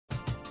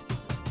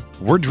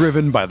We're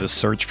driven by the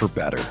search for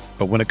better.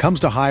 But when it comes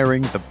to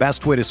hiring, the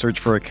best way to search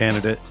for a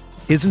candidate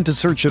isn't to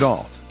search at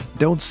all.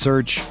 Don't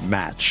search,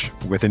 match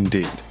with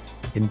Indeed.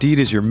 Indeed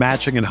is your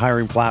matching and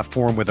hiring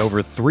platform with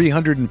over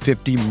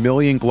 350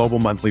 million global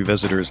monthly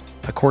visitors,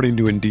 according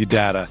to Indeed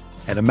data,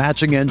 and a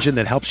matching engine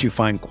that helps you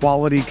find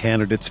quality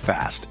candidates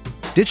fast.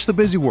 Ditch the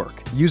busy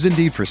work. Use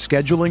Indeed for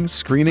scheduling,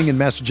 screening, and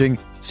messaging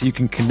so you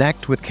can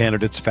connect with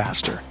candidates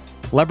faster.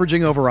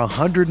 Leveraging over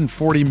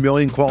 140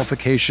 million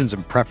qualifications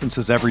and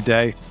preferences every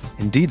day,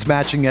 Indeed's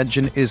matching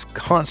engine is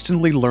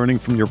constantly learning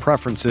from your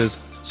preferences,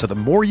 so the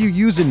more you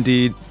use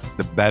Indeed,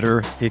 the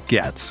better it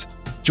gets.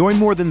 Join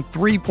more than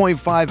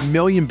 3.5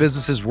 million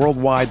businesses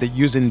worldwide that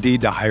use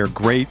Indeed to hire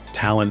great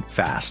talent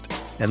fast.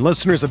 And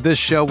listeners of this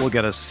show will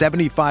get a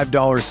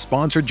 $75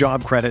 sponsored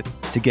job credit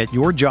to get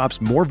your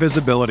jobs more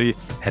visibility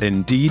at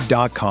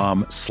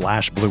Indeed.com/Blue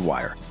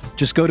Wire.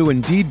 Just go to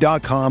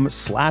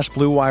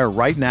Indeed.com/Blue Wire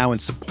right now and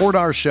support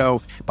our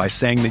show by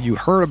saying that you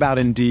heard about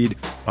Indeed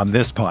on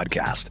this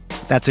podcast.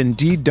 That's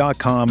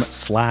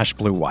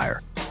Indeed.com/Blue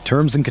Wire.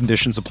 Terms and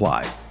conditions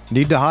apply.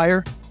 Need to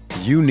hire?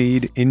 You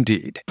need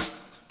Indeed.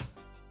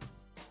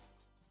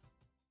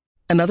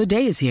 Another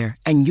day is here,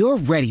 and you're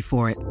ready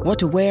for it. What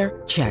to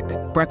wear? Check.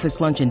 Breakfast,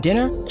 lunch, and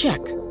dinner?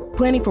 Check.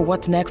 Planning for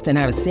what's next and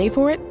how to save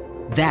for it?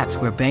 That's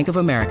where Bank of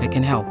America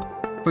can help.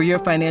 For your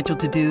financial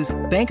to-dos,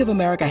 Bank of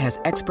America has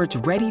experts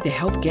ready to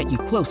help get you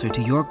closer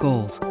to your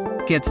goals.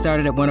 Get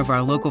started at one of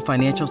our local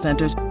financial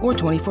centers or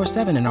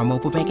 24/7 in our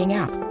mobile banking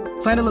app.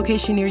 Find a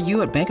location near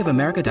you at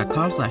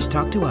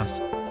bankofamerica.com/talktous.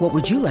 What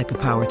would you like the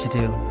power to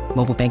do?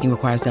 Mobile banking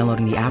requires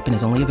downloading the app and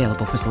is only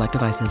available for select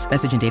devices.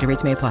 Message and data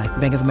rates may apply.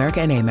 Bank of America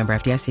N.A., member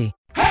FDIC.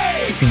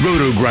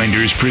 Roto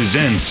Grinders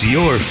presents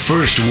your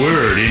first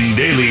word in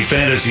daily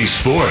fantasy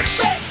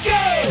sports. Let's go!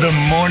 The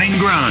Morning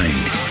Grind.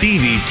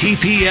 Stevie,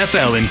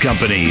 TPFL and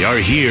company are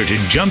here to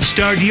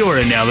jumpstart your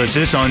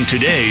analysis on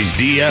today's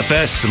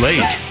DFS slate.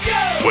 Let's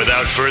go!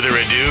 Without further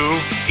ado,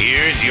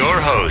 here's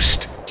your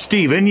host,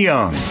 Stephen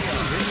Young.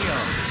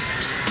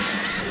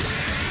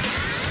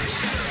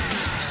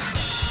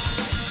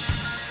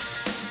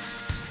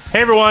 Hey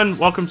everyone,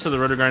 welcome to the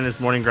Roto Grinders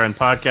Morning Grind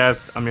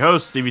Podcast. I'm your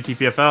host, Stevie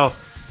TPFL.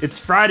 It's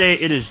Friday,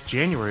 it is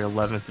January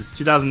 11th, it's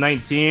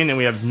 2019, and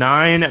we have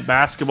 9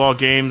 basketball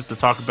games to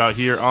talk about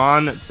here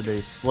on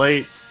today's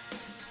slate.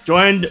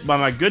 Joined by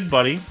my good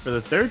buddy for the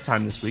third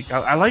time this week.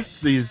 I like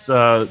these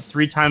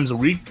 3 times a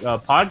week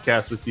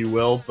podcasts with you,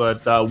 Will,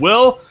 but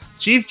Will,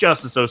 Chief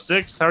Justice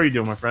 06, how are you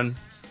doing, my friend?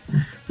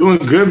 Doing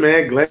good,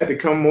 man. Glad to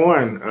come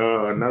on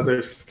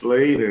another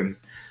slate and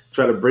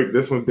try to break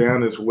this one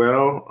down as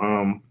well.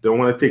 Don't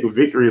want to take a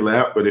victory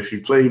lap, but if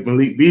you played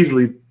Malik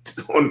Beasley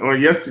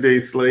on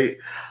yesterday's slate,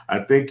 I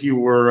think you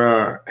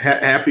were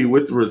happy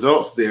with the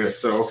results there.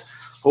 So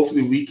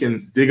hopefully we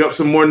can dig up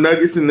some more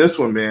nuggets in this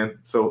one, man.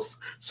 So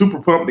super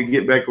pumped to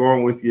get back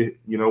on with you,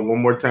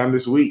 one more time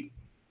this week.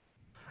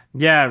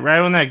 Yeah, right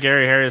when that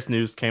Gary Harris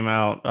news came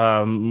out,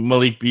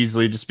 Malik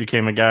Beasley just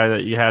became a guy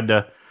that you had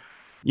to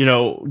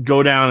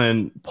go down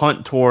and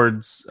punt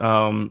towards.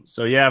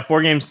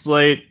 4-game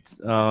slate,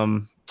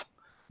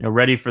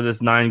 ready for this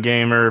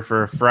 9-gamer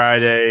for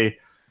Friday,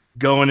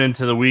 going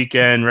into the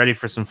weekend, ready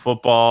for some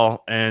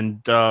football.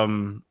 And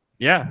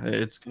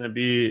it'd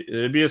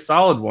be a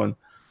solid one.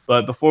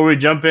 But before we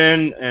jump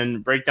in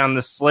and break down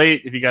this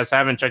slate, if you guys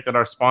haven't checked out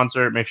our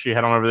sponsor, make sure you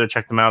head on over there,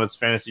 check them out. It's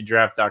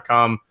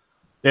fantasydraft.com.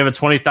 They have a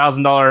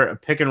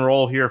 $20,000 pick and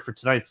roll here for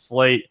tonight's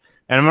slate.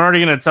 And I'm already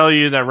going to tell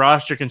you that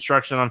roster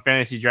construction on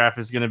Fantasy Draft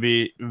is going to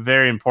be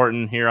very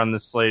important here on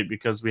this slate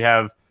because we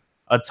have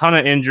a ton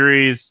of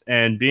injuries,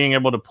 and being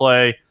able to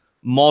play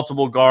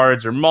multiple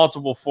guards or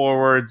multiple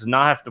forwards and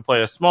not have to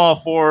play a small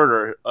forward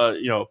or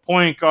a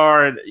point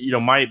guard,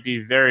 might be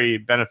very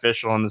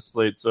beneficial on this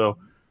slate. So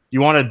you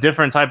want a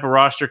different type of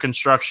roster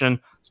construction.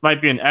 This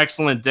might be an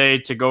excellent day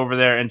to go over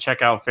there and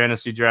check out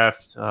Fantasy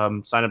Draft.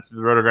 Sign up to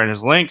the Roto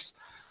Grinders links.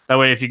 That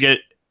way,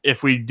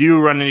 if we do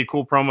run any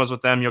cool promos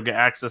with them, you'll get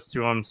access to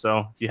them.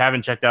 So if you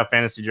haven't checked out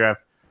Fantasy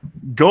Draft,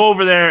 go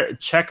over there,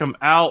 check them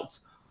out.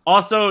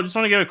 Also, just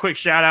want to give a quick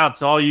shout out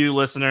to all you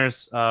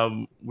listeners.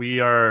 We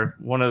are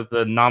one of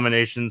the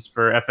nominations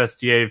for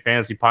FSTA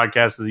Fantasy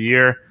Podcast of the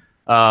Year.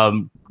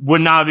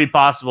 Would not be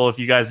possible if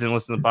you guys didn't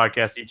listen to the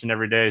podcast each and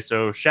every day.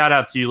 So shout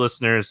out to you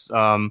listeners.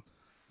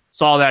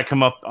 Saw that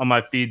come up on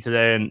my feed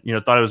today and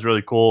thought it was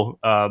really cool.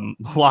 A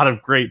lot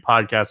of great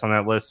podcasts on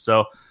that list.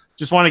 So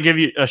just want to give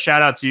you a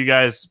shout out to you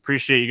guys.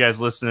 Appreciate you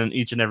guys listening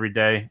each and every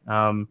day.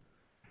 Let's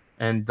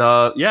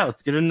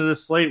get into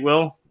this slate,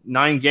 Will.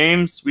 9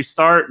 games. We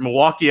start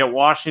Milwaukee at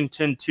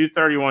Washington,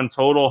 231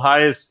 total,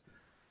 highest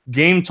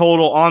game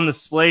total on the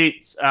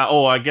slate.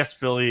 I guess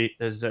Philly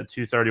is at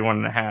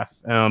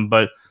 231.5.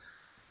 But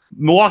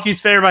Milwaukee's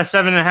favored by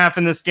 7.5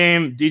 in this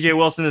game. DJ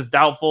Wilson is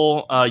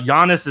doubtful.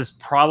 Giannis is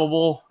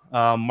probable.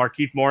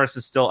 Markieff Morris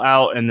is still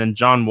out, and then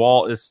John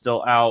Wall is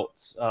still out.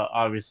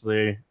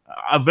 Obviously,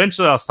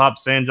 eventually I'll stop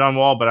saying John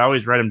Wall, but I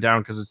always write him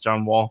down because it's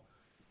John Wall.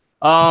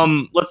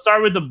 Let's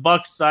start with the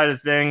Bucks side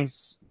of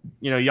things.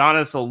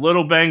 Giannis a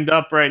little banged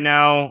up right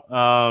now,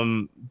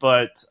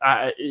 but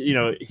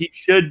he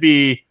should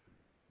be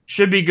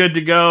good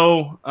to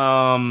go.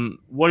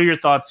 What are your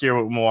thoughts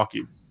here with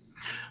Milwaukee?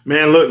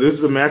 Man, look, this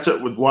is a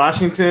matchup with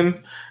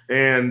Washington,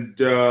 and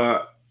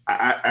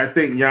I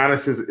think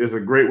Giannis is a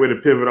great way to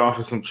pivot off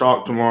of some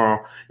chalk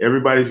tomorrow.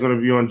 Everybody's going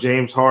to be on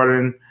James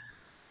Harden.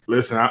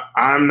 Listen,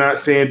 I'm not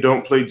saying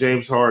don't play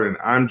James Harden.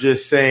 I'm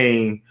just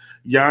saying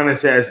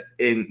Giannis has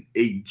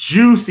a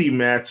juicy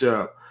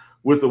matchup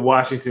with the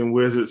Washington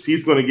Wizards.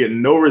 He's going to get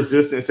no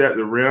resistance at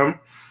the rim.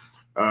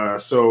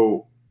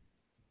 So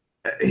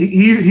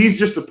he's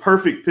just a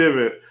perfect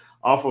pivot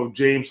off of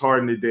James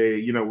Harden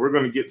today. We're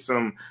going to get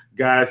some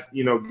guys,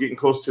 getting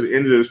close to the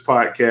end of this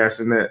podcast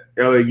and that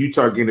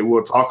LA-Utah game that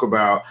we'll talk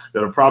about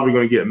that are probably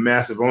going to get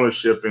massive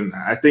ownership, and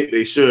I think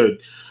they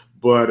should.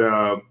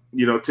 But,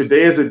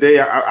 today is a day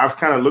I've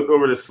kind of looked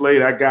over the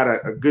slate. I got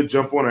a good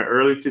jump on it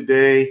early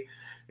today.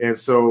 And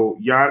so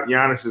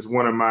Giannis is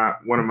one of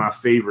my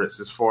favorites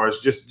as far as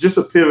just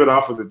a pivot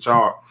off of the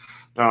chalk.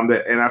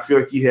 And I feel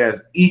like he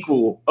has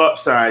equal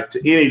upside to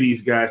any of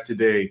these guys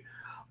today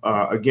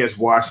against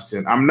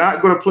Washington. I'm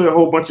not going to play a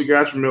whole bunch of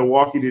guys from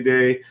Milwaukee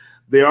today.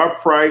 They are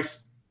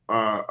priced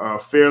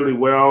fairly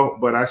well,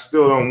 but I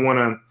still don't want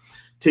to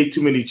take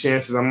too many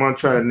chances. I'm going to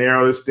try to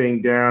narrow this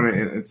thing down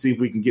and see if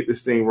we can get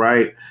this thing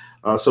right.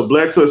 So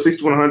Bledsoe at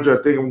 6,100,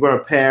 I think I'm going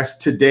to pass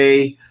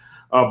today.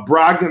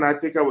 Brogdon, I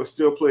think I would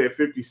still play at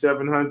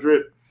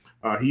 5,700.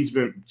 He's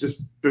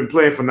been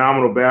playing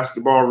phenomenal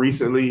basketball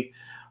recently.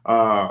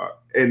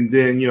 And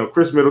then,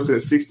 Chris Middleton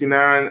at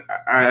 69.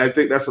 I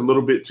think that's a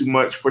little bit too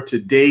much for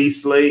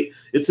today's slate.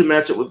 It's a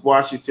matchup with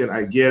Washington.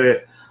 I get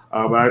it.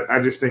 But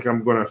I just think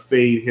I'm going to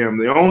fade him.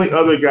 The only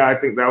other guy I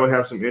think that I would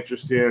have some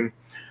interest in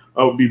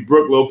would be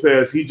Brook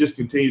Lopez. He just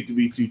continued to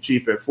be too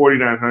cheap at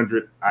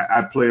 4,900.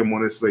 I'd play him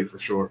on this slate for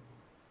sure.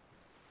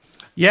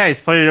 Yeah, he's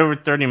played over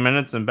 30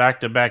 minutes in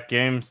back-to-back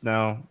games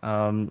now.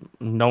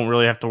 Don't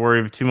really have to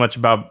worry too much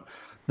about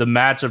the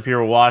matchup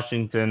here with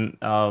Washington.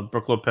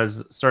 Brook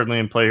Lopez certainly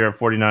in play here at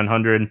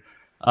 4,900.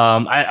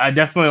 I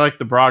definitely like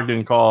the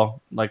Brogdon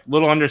call, like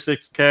little under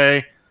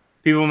 6K.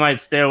 People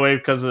might stay away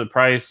because of the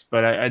price,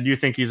 but I do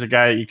think he's a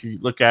guy that you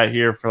could look at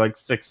here for like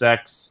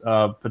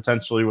 6X,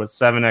 potentially with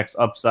 7X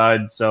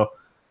upside. So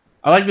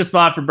I like the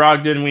spot for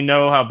Brogdon. We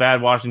know how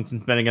bad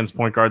Washington's been against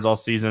point guards all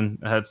season.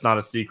 It's not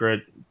a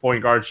secret.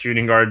 Point guard,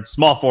 shooting guard,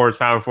 small forwards,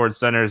 power forwards,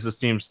 centers. This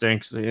team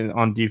stinks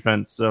on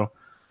defense. So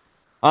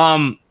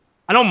I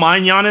don't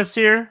mind Giannis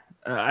here.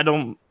 I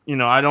don't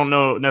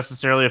know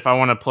necessarily if I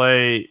want to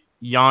play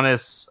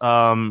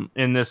Giannis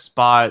in this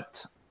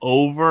spot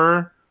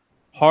over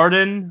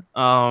Harden.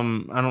 I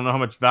don't know how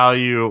much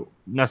value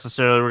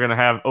necessarily we're going to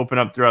have open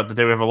up throughout the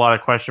day. We have a lot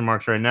of question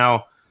marks right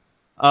now.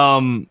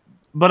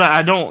 But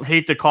I don't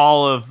hate the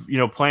call of,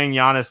 playing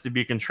Giannis to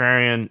be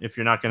contrarian if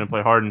you're not going to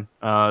play Harden.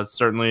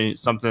 Certainly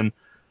something,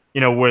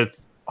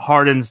 with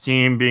Harden's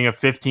team being a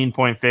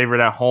 15-point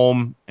favorite at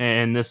home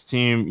and this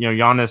team,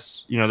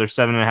 Giannis, they're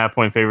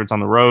 7.5-point favorites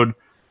on the road.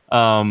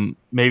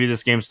 Maybe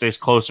this game stays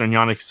closer and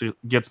Giannis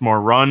gets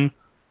more run.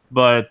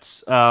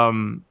 But,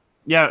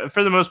 yeah,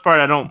 for the most part,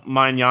 I don't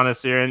mind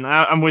Giannis here. And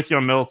I'm with you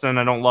on Middleton.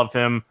 I don't love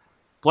him.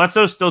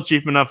 Bledsoe's still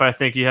cheap enough. I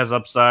think he has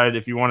upside.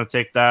 If you want to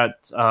take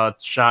that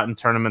shot in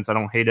tournaments, I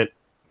don't hate it.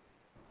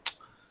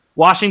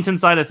 Washington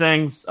side of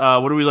things,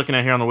 what are we looking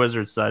at here on the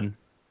Wizards side?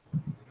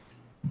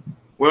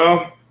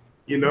 Well,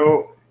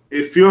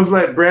 it feels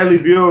like Bradley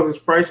Beal, his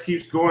price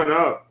keeps going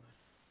up,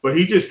 but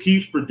he just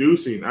keeps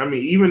producing. I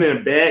mean, even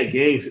in bad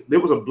games,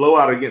 there was a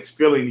blowout against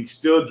Philly, and he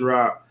still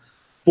dropped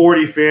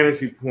 40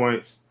 fantasy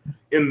points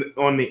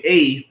on the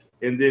 8th,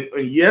 and then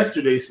on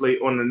yesterday's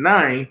slate on the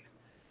 9th,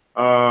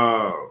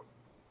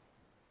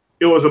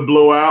 it was a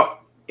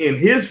blowout in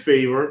his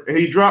favor, and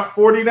he dropped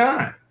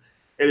 49.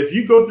 And if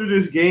you go through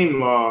this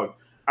game log,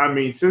 I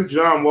mean, since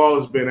John Wall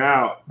has been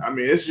out, I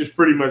mean, it's just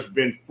pretty much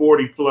been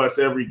 40-plus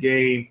every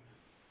game.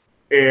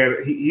 And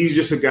he's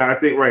just a guy, I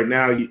think right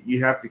now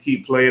you have to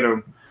keep playing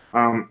him.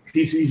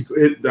 He's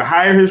the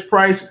higher his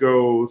price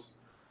goes,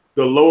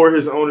 the lower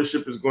his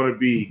ownership is going to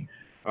be.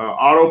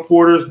 Otto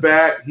Porter's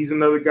back. He's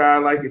another guy I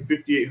like at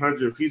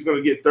 5,800. If he's going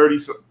to get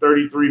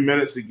 33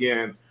 minutes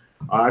again,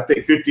 I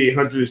think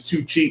 5,800 is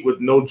too cheap with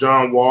no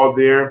John Wall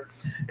there.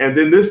 And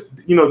then this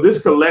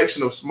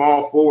collection of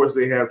small forwards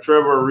they have,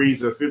 Trevor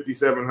Ariza,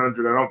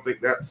 5,700. I don't think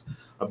that's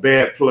a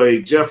bad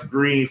play. Jeff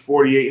Green,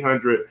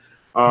 4,800.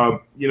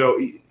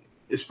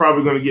 It's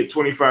probably going to get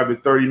 25 to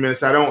 30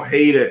 minutes. I don't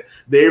hate it.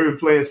 They're even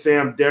playing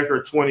Sam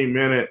Decker 20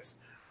 minutes.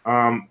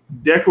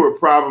 Decker would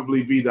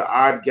probably be the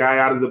odd guy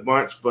out of the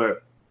bunch,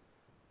 but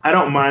I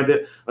don't mind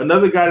it.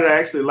 Another guy that I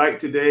actually like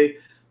today,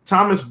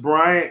 Thomas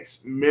Bryant's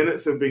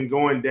minutes have been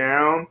going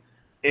down,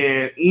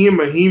 and Ian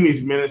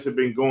Mahimi's minutes have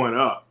been going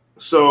up.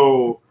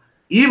 So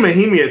Ian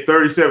Mahimi at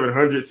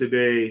 3,700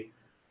 today,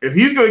 if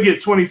he's going to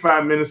get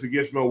 25 minutes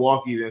against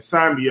Milwaukee, then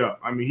sign me up.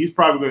 I mean, he's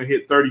probably going to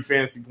hit 30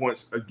 fantasy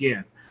points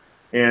again.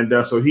 And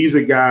so he's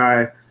a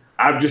guy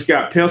I've just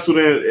got penciled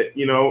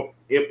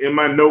in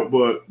my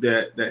notebook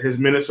that his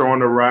minutes are on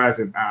the rise,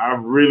 and I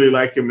really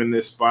like him in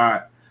this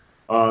spot.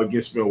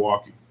 against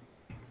Milwaukee.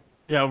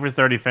 Yeah, over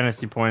 30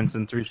 fantasy points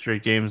in 3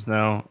 straight games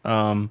now.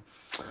 I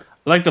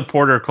like the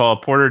Porter call.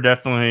 Porter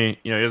definitely,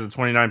 he has a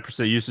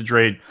 29% usage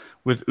rate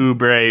with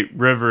Oubre,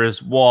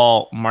 Rivers,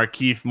 Wall,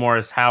 Markieff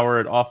Morris,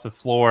 Howard off the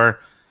floor.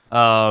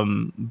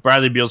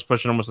 Bradley Beal's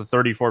pushing almost a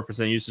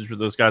 34% usage for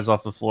those guys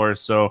off the floor.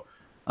 So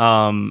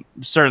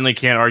certainly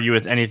can't argue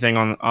with anything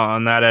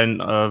on that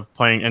end of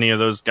playing any of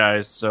those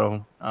guys.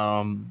 So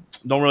don't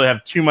really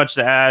have too much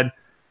to add.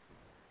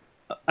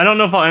 I don't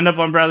know if I'll end up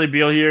on Bradley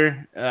Beal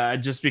here,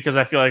 just because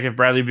I feel like if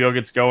Bradley Beal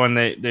gets going,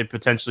 they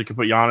potentially could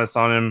put Giannis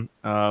on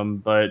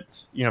him.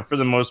 But for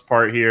the most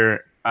part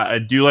here, I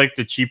do like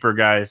the cheaper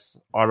guys,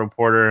 Otto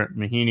Porter,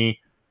 Mahinmi.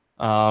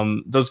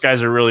 Those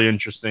guys are really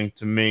interesting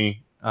to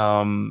me.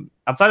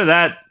 Outside of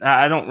that,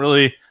 I don't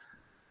really,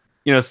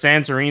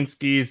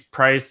 Santorinski's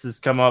price has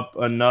come up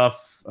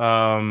enough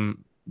that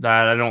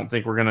I don't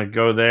think we're going to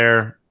go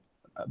there.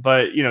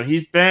 But,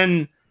 he's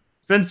been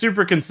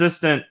super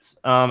consistent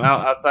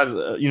outside of,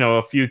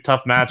 a few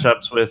tough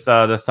matchups with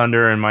the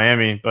Thunder and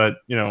Miami. But,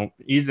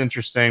 he's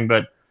interesting.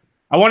 But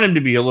I want him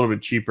to be a little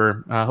bit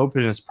cheaper,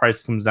 hoping his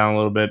price comes down a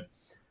little bit.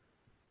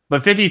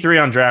 But 53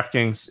 on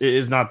DraftKings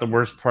is not the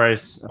worst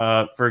price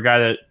for a guy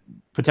that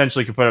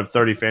potentially could put up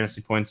 30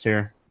 fantasy points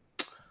here.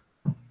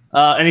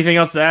 Anything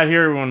else to add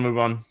here, or we want to move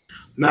on?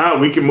 Nah,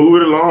 we can move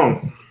it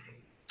along.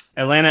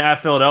 Atlanta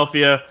at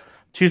Philadelphia,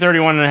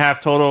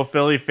 231.5 total.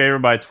 Philly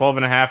favored by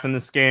 12.5 in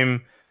this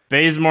game.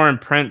 Bazemore and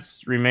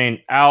Prince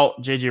remain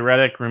out. JJ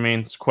Redick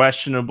remains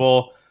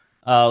questionable.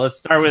 Let's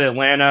start with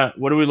Atlanta.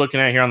 What are we looking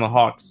at here on the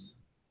Hawks?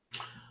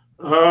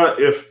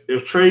 If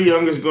Trae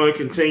Young is going to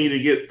continue to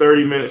get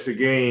 30 minutes a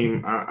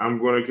game, I'm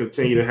going to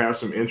continue to have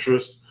some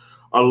interest.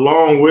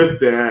 Along with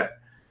that,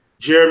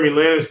 Jeremy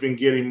Lin has been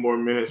getting more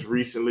minutes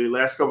recently.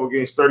 Last couple of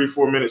games,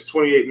 34 minutes,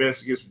 28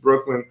 minutes against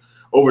Brooklyn,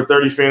 over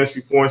 30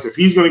 fantasy points. If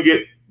he's going to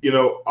get,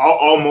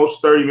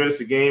 almost 30 minutes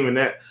a game in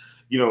that,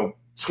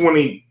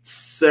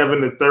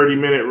 27 to 30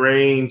 minute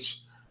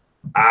range,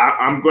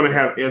 I'm going to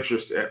have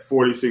interest at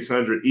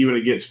 4,600, even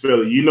against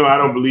Philly. I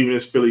don't believe in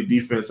this Philly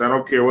defense. I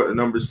don't care what the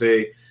numbers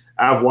say.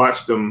 I've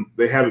watched them.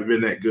 They haven't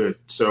been that good.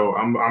 So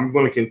I'm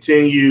going to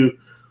continue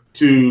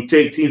to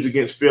take teams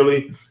against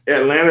Philly.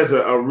 Atlanta's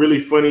a really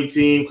funny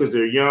team because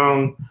they're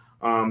young.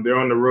 They're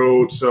on the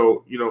road.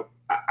 So,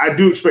 I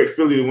do expect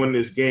Philly to win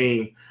this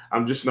game.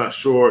 I'm just not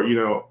sure,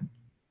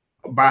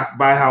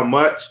 by how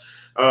much.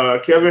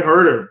 Kevin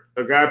Huerter,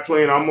 a guy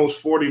playing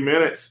almost 40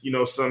 minutes,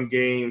 some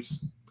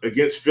games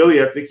against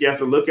Philly. I think you have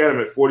to look at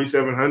him at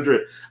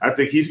 4,700. I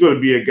think he's going to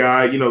be a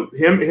guy, him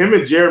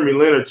and Jeremy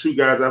Lin are two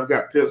guys I've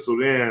got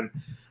penciled in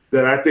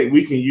that I think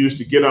we can use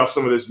to get off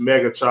some of this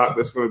mega chalk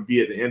that's going to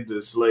be at the end of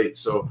the slate.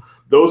 So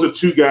those are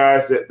two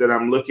guys that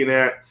I'm looking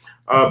at.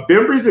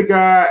 Bembry's a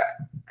guy,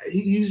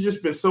 he's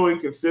just been so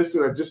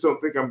inconsistent. I just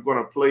don't think I'm going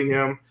to play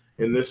him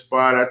in this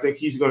spot. I think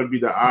he's going to be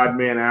the odd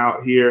man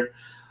out here.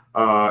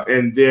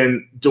 And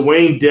then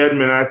Dwayne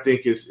Dedmon, I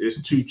think,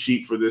 is too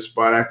cheap for this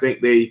spot. I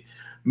think they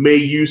may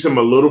use him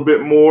a little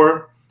bit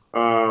more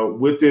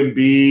with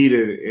Embiid.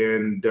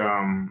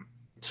 And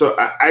so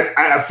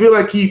I feel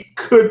like he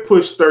could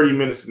push 30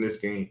 minutes in this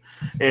game.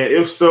 And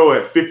if so,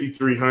 at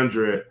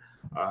 5,300,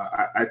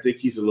 I think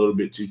he's a little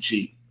bit too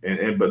cheap.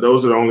 But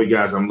those are the only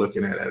guys I'm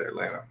looking at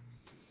Atlanta.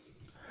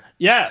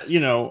 Yeah,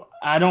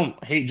 I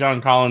don't hate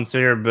John Collins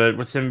here, but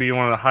with him being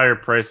one of the higher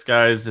priced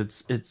guys,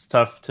 it's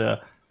tough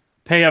to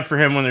pay up for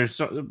him when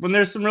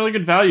there's some really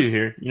good value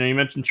here. You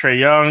mentioned Trae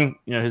Young.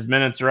 His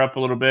minutes are up a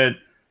little bit.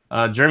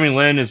 Jeremy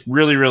Lin is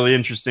really, really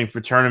interesting for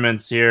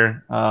tournaments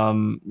here.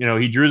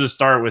 He drew the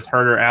start with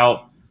Huerter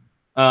out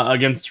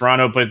against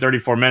Toronto, played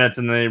 34 minutes,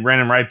 and they ran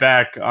him right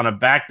back on a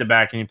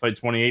back-to-back, and he played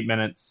 28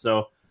 minutes.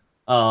 So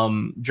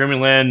Jeremy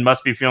Lin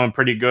must be feeling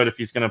pretty good if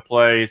he's going to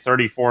play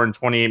 34 and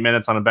 28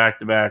 minutes on a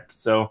back-to-back.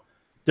 So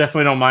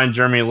definitely don't mind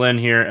Jeremy Lin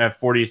here at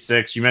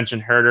 46. You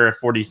mentioned Huerter at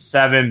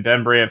 47,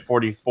 Bembry at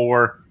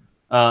 44.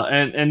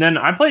 And then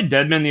I played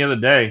Dedmon the other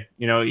day.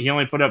 He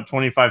only put up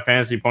 25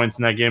 fantasy points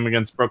in that game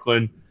against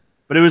Brooklyn,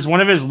 but it was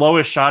one of his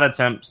lowest shot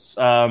attempts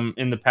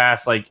in the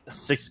past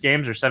 6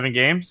 games or 7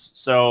 games.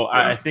 So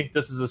yeah. I think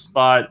this is a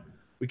spot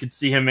we could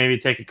see him maybe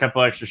take a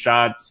couple extra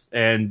shots.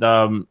 And,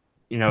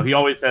 he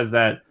always has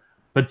that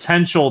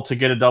potential to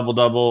get a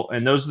double-double,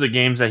 and those are the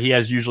games that he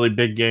has usually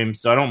big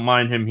games. So I don't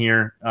mind him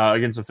here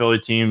against a Philly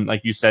team,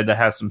 like you said, that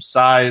has some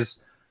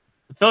size.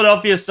 The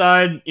Philadelphia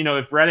side,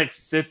 if Redick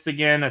sits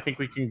again, I think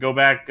we can go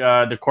back to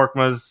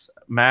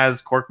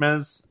Maz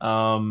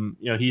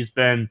Korkmaz. He's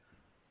been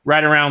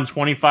right around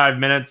 25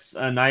 minutes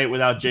a night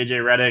without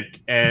JJ Redick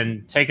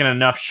and taking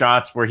enough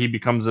shots where he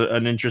becomes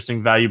an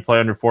interesting value play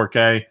under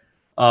 4K.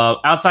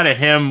 Outside of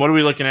him, what are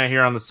we looking at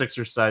here on the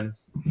Sixers side?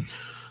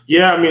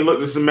 Yeah, look,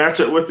 this is a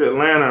matchup with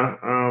Atlanta.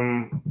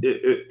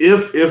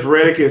 If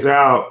Redick is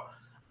out,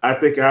 I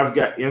think I've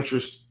got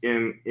interest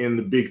in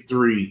the big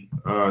three,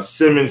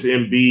 Simmons,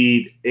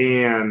 Embiid,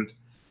 and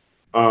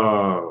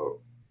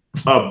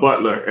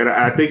Butler. And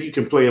I think you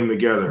can play them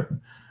together.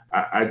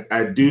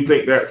 I do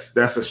think that's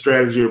a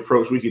strategy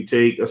approach we could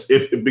take. Because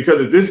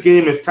if this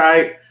game is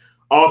tight,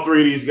 all three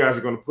of these guys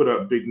are going to put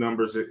up big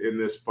numbers in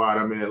this spot.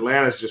 I mean,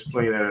 Atlanta's just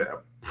playing at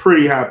a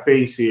pretty high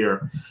pace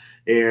here.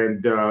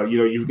 And,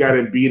 you've got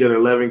Embiid at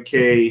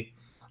 11K.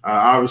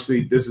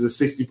 Obviously, this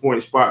is a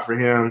 60-point spot for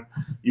him.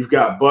 You've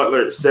got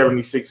Butler at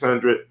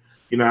 7,600.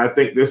 I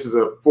think this is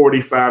a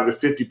 45 to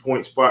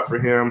 50-point spot for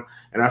him.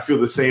 And I feel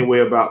the same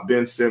way about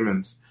Ben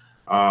Simmons.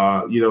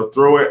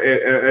 Throw it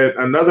at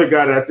another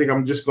guy that I think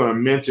I'm just going to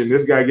mention.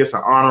 This guy gets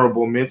an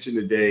honorable mention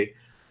today.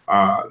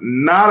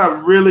 Not a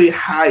really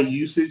high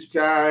usage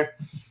guy,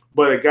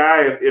 but a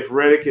guy, if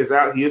Redick is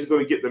out, he is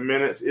going to get the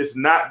minutes. It's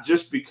not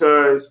just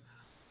because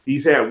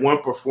he's had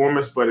one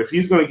performance, but if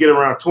he's going to get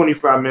around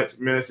 25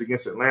 minutes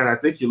against Atlanta, I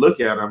think you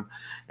look at him,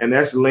 and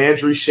that's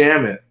Landry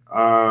Shamet.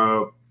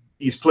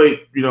 He's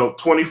played,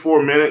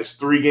 24 minutes,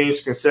 3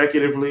 games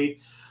consecutively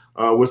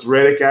with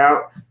Redick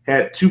out.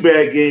 Had 2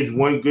 bad games,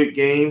 1 good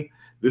game.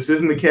 This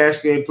isn't a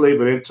cash game play,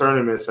 but in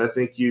tournaments, I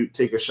think you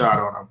take a shot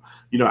on him.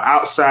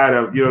 Outside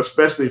of,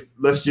 especially,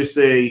 let's just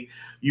say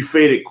you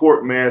faded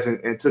Korkmaz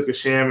and took a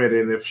Shamet,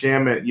 and if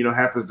Shamet,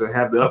 happens to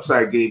have the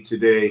upside game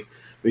today,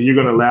 then you're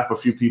going to lap a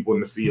few people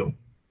in the field.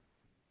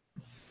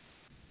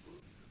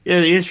 Yeah,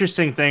 the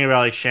interesting thing about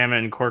like Shamet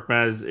and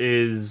Korkmaz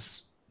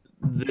is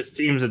this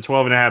team's a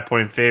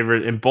 12.5-point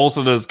favorite, and both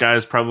of those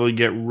guys probably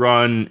get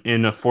run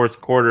in the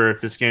fourth quarter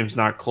if this game's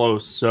not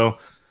close. So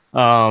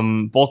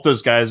both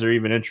those guys are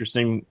even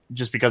interesting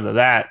just because of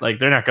that. Like,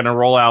 they're not going to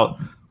roll out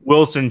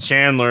Wilson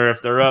Chandler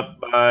if they're up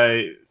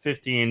by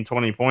 15,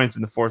 20 points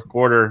in the fourth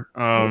quarter.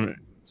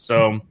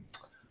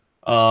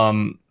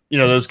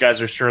 Those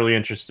guys are surely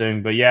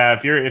interesting. But yeah,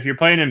 if you're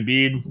playing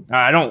Embiid,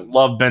 I don't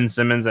love Ben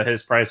Simmons at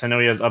his price. I know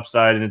he has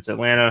upside and it's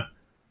Atlanta.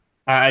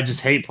 I just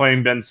hate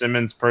playing Ben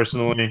Simmons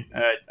personally.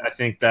 I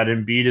think that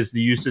Embiid is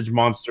the usage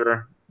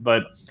monster.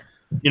 But,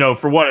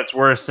 for what it's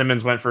worth,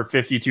 Simmons went for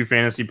 52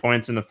 fantasy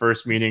points in the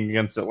first meeting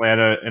against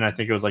Atlanta, and I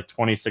think it was like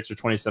 26 or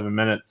 27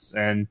 minutes,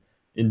 and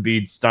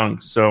Embiid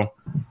stunk. So,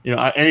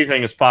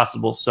 anything is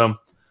possible. So,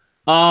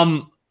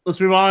 let's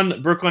move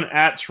on. Brooklyn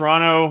at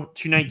Toronto,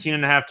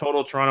 219.5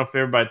 total. Toronto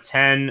favored by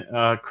 10.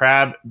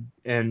 Crabbe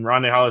and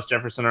Rondae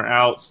Hollis-Jefferson are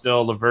out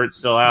still. LeVert's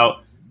still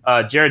out.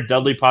 Jared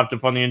Dudley popped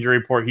up on the injury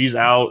report. He's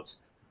out.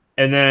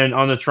 And then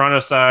on the Toronto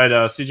side,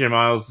 CJ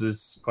Miles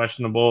is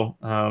questionable.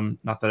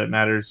 Not that it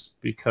matters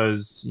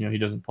because, he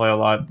doesn't play a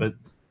lot. But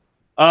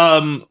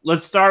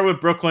let's start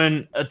with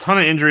Brooklyn. A ton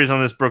of injuries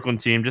on this Brooklyn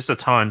team, just a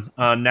ton.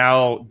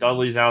 Now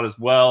Dudley's out as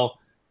well.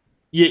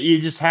 You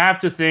just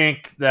have to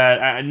think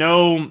that – I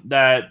know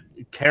that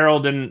Carroll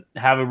didn't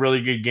have a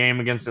really good game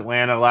against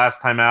Atlanta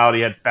last time out.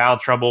 He had foul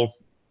trouble.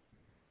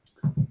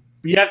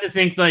 You have to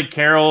think like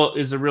Carroll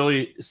is a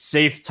really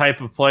safe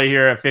type of play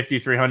here at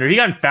 5,300. He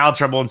got in foul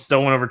trouble and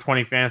still went over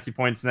 20 fantasy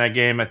points in that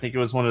game. I think it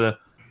was one of the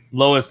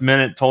lowest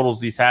minute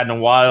totals he's had in a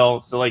while.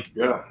 So,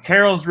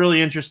 Carroll's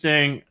really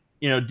interesting.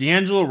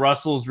 D'Angelo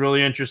Russell's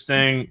really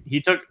interesting.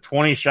 He took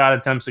 20 shot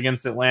attempts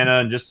against Atlanta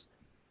and just –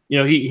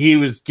 he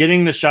was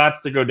getting the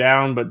shots to go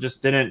down, but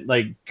just didn't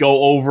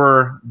go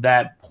over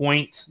that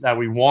point that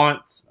we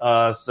want.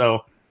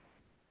 So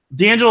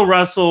D'Angelo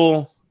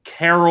Russell,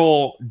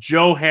 Carroll,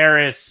 Joe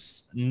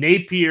Harris,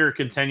 Napier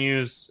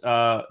continues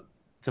to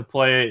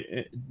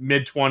play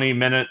mid-20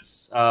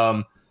 minutes.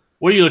 What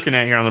are you looking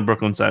at here on the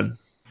Brooklyn side?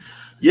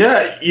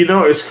 Yeah,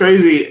 it's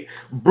crazy.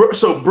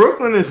 So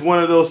Brooklyn is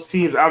one of those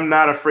teams I'm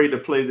not afraid to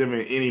play them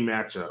in any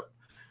matchup.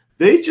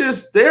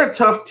 They're a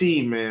tough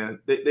team, man.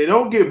 They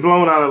don't get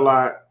blown out a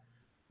lot.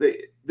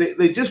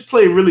 They just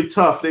play really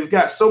tough. They've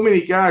got so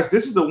many guys.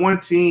 This is the one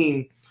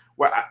team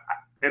where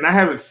I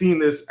haven't seen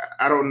this,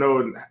 I don't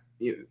know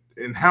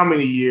in how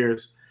many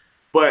years,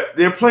 but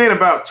they're playing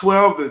about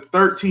 12 to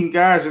 13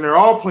 guys, and they're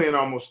all playing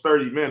almost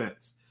 30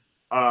 minutes.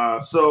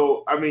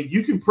 So,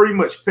 you can pretty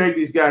much peg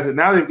these guys, and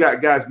now they've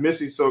got guys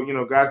missing. So,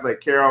 guys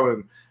like Carroll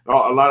and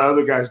a lot of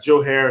other guys,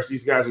 Joe Harris,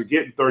 these guys are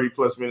getting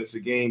 30-plus minutes a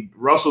game.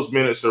 Russell's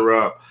minutes are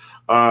up.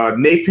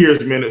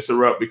 Napier's minutes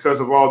are up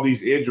because of all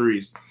these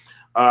injuries.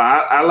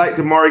 I like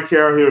DeMarre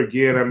Carroll here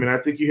again. I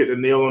think you hit the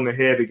nail on the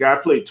head. The guy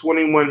played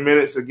 21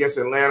 minutes against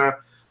Atlanta,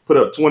 put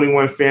up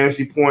 21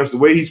 fantasy points. The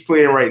way he's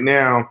playing right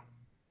now,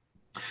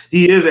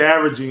 he is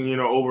averaging,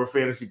 over a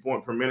fantasy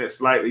point per minute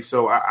slightly.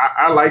 So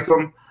I like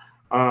him.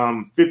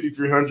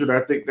 5,300.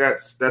 I think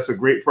that's a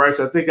great price.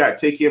 I think I'd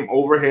take him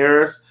over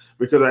Harris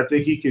because I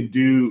think he can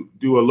do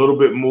a little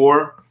bit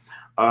more.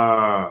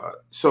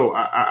 So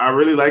I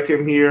really like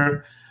him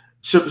here.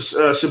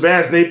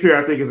 Shabazz Napier,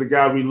 I think, is a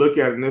guy we look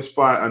at in this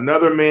spot.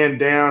 Another man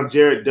down.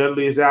 Jared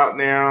Dudley is out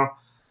now.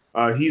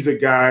 He's a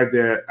guy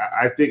that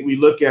I think we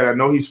look at. I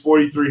know he's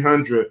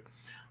 4,300.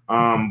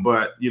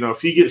 But,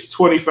 if he gets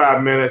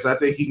 25 minutes, I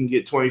think he can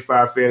get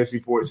 25 fantasy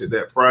points at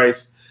that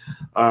price.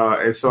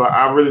 And so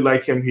I really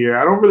like him here.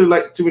 I don't really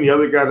like too many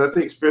other guys. I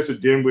think Spencer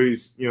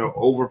Dinwiddie's,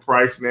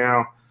 overpriced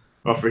now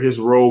for his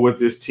role with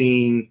this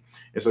team.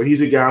 And so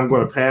he's a guy I'm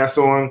going to pass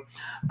on.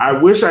 I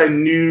wish I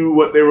knew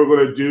what they were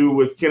going to do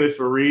with Kenneth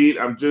Faried.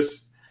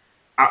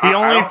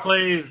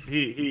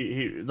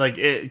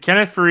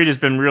 Kenneth Faried has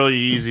been really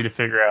easy to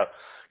figure out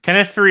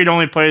Kenneth Faried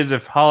only plays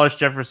if Hollis,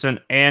 Jefferson,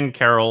 and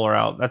Carroll are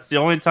out. That's the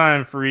only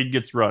time Faried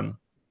gets run.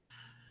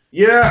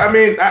 Yeah, I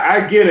mean,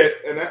 I get it,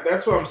 and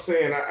that's what I'm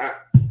saying.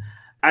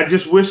 I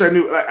just wish I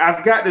knew.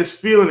 I've got this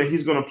feeling that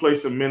he's going to play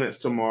some minutes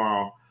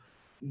tomorrow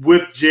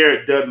with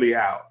Jared Dudley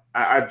out.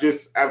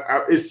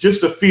 It's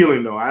just a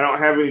feeling, though. I don't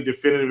have any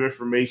definitive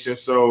information,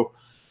 so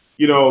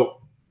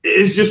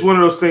it's just one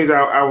of those things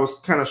I was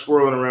kind of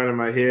swirling around in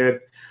my head.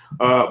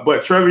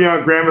 But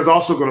Treveon Graham is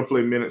also going to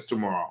play minutes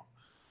tomorrow,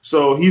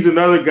 so he's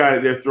another guy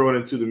that they're throwing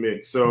into the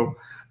mix. So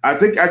I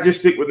think I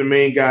just stick with the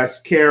main guys,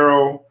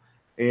 Carroll,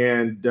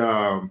 and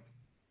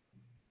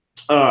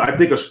I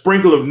think a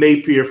sprinkle of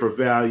Napier for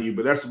value,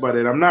 but that's about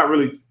it. I'm not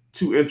really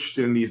too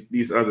interested in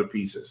these other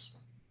pieces.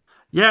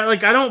 Yeah, I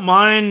don't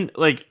mind.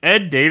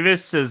 Ed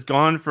Davis has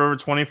gone for over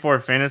 24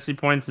 fantasy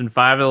points in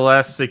 5 of the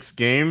last 6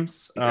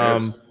 games.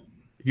 Yes.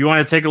 If you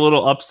want to take a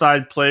little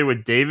upside play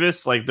with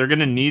Davis, they're going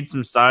to need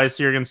some size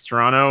here against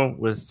Toronto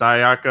with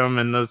Siakam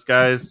and those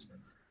guys,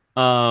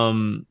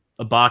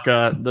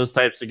 Ibaka, those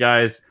types of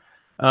guys.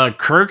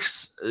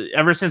 Kirk's,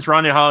 ever since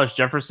Rondae Hollis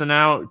Jefferson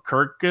out,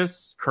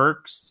 Kirk's,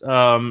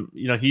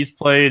 he's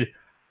played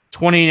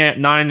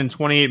 29 and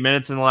 28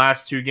 minutes in the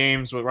last 2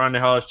 games with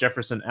Rondae Hollis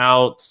Jefferson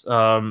out.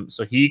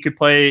 So he could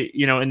play,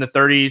 in the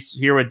 30s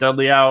here with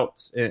Dudley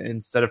out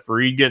instead of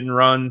Faried getting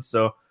run.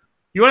 So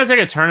you want to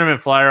take a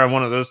tournament flyer on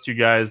one of those 2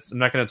 guys. I'm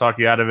not going to talk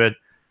you out of it.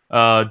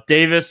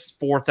 Davis,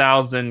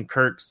 4,000,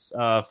 Kirk's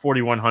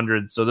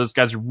 4,100. So those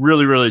guys are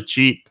really, really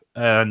cheap.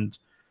 And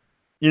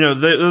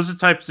those are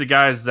types of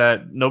guys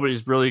that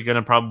nobody's really going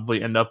to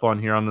probably end up on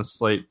here on this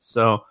slate.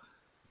 So,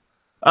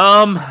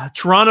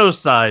 Toronto's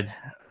side,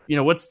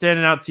 what's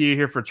standing out to you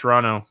here for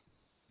Toronto?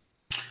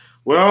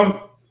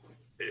 Well,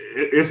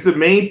 it's the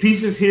main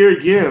pieces here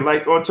again.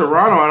 Like on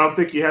Toronto, I don't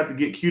think you have to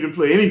get cute and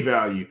play any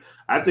value.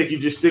 I think you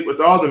just stick with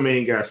all the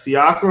main guys: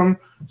 Siakam,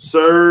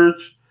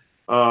 Serge,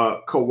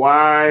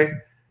 Kawhi,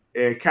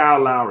 and Kyle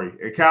Lowry.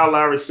 And Kyle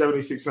Lowry,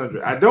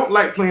 7,600. I don't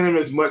like playing him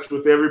as much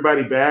with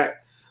everybody back.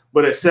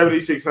 But at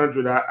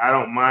 7,600, I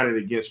don't mind it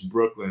against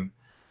Brooklyn.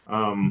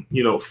 Fred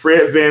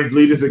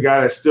VanVleet is a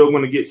guy that's still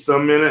going to get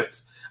some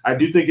minutes. I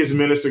do think his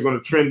minutes are going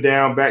to trend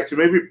down back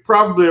to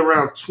probably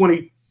around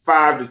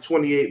 25 to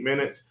 28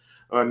 minutes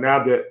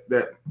now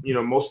that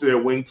most of their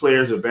wing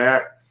players are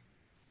back.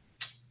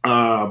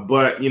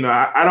 But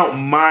I don't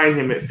mind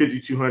him at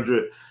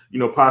 5,200.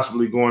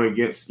 Possibly going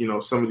against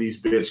some of these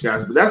bench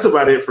guys. But that's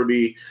about it for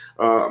me.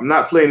 I'm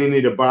not playing any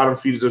of the bottom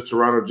feeders of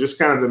Toronto. Just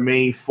kind of the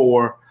main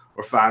 4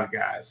 or 5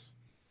 guys.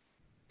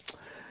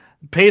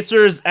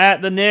 Pacers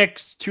at the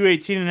Knicks,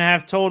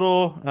 218.5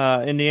 total.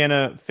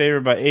 Indiana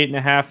favored by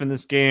 8.5 in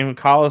this game.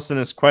 Collison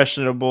is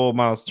questionable.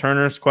 Miles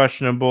Turner is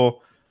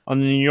questionable. On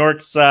the New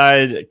York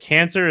side,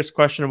 Cantor is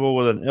questionable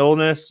with an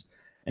illness,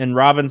 and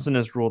Robinson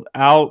is ruled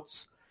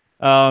out.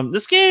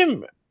 This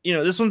game,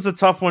 this one's a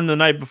tough one the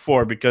night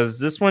before because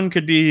this one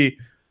could be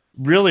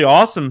really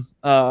awesome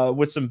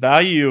with some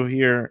value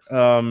here.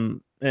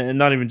 And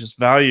not even just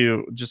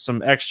value, just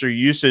some extra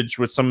usage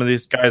with some of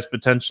these guys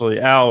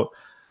potentially out.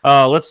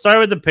 Let's start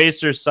with the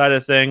Pacers side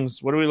of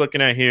things. What are we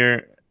looking at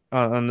here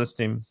on this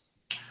team?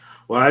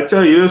 Well, I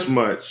tell you this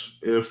much.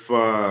 If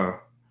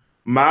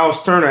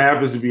Miles Turner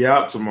happens to be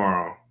out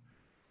tomorrow,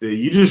 then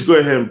you just go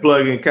ahead and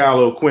plug in Kyle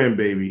O'Quinn,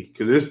 baby,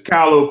 because it's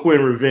Kyle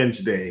O'Quinn revenge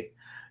day.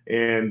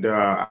 And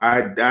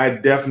I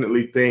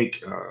definitely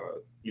think,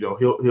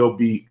 he'll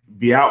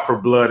be out for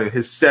blood in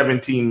his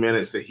 17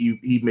 minutes that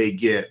he may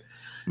get.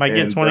 Might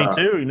get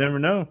 22. You never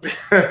know.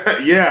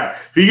 Yeah.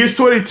 If he gets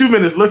 22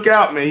 minutes, look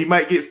out, man. He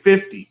might get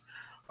 50.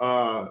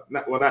 Not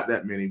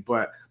that many,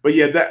 but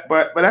yeah,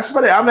 but that's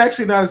about it. I'm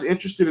actually not as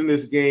interested in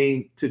this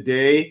game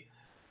today,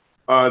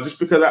 just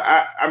because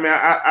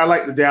I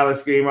like the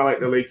Dallas game. I like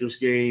the Lakers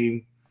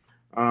game.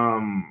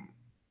 And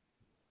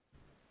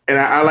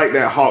I like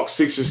that Hawks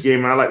Sixers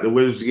game. And I like the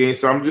Wizards game.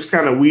 So I'm just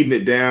kind of weeding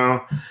it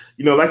down.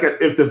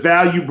 If the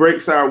value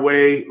breaks our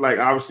way,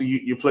 obviously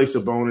you play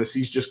Sabonis,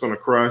 he's just going to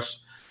crush.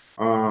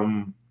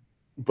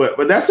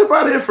 But that's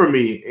about it for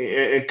me.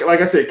 And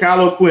like I said,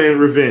 Kyle O'Quinn,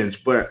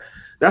 revenge. But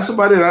that's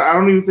about it. I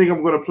don't even think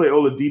I'm going to play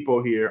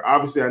Oladipo here.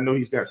 Obviously, I know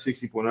he's got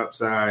 60-point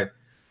upside.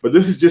 But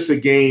this is just a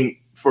game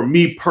for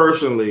me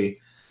personally.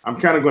 I'm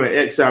kind of going to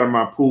X out of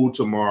my pool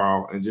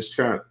tomorrow and just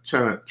try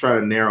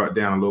to narrow it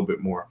down a little bit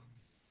more.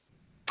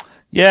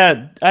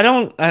 Yeah, I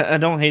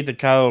don't hate the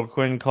Kyle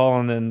O'Quinn call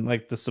and then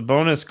the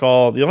Sabonis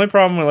call. The only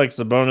problem with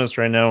Sabonis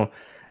right now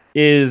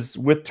is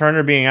with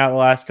Turner being out the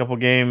last couple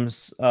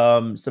games,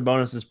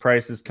 Sabonis's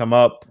price has come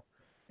up,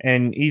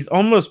 and he's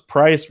almost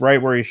priced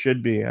right where he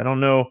should be. I don't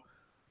know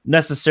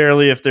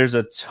necessarily if there's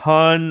a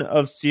ton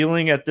of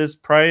ceiling at this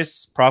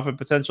price, profit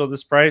potential at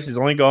this price. He's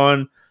only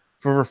gone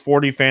for over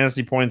 40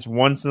 fantasy points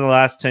once in the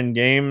last 10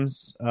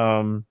 games.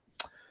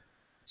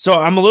 So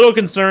I'm a little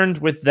concerned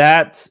with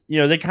that.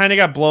 They kind of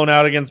got blown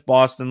out against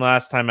Boston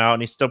last time out,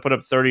 and he still put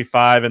up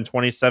 35 in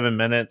 27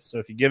 minutes. So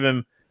if you give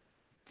him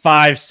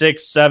 5,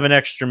 6, 7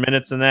 extra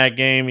minutes in that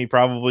game, he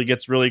probably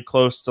gets really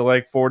close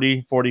to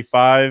 40,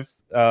 45.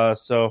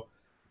 So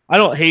I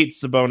don't hate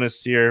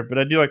Sabonis here, but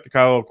I do like the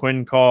Kyle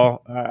O'Quinn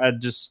call.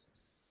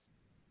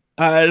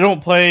 I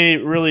don't play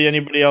really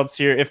anybody else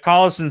here. If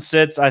Collison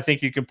sits, I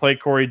think you could play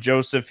Corey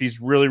Joseph. He's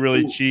really,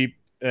 really cheap,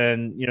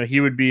 and he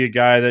would be a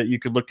guy that you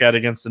could look at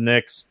against the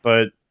Knicks.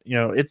 But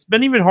it's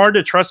been even hard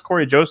to trust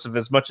Corey Joseph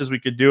as much as we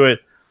could do it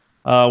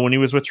when he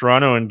was with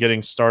Toronto and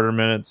getting starter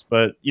minutes.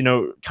 But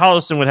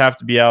Collison would have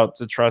to be out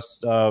to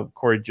trust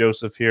Corey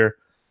Joseph here.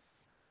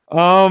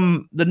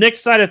 The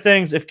Knicks side of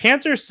things, if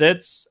Kanter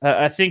sits,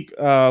 I think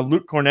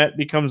Luke Cornett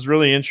becomes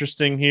really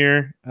interesting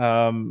here.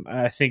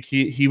 I think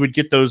he would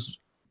get those.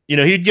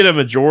 He'd get a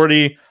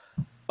majority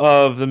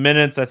of the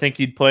minutes. I think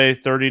he'd play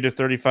 30 to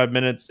 35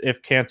 minutes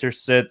if Kanter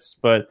sits,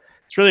 but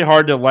it's really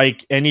hard to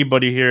like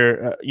anybody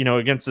here,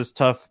 against this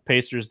tough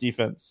Pacers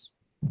defense.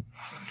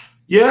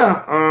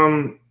 Yeah,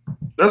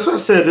 that's what I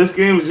said. This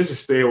game is just a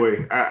stay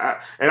away.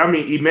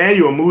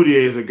 Emmanuel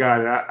Mudiay is a guy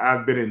that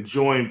I've been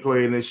enjoying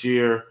playing this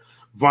year.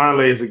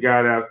 Vonleh is a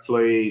guy that I've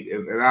played,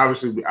 and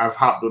obviously I've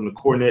hopped on the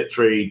Cornett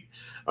train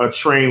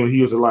when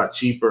he was a lot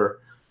cheaper.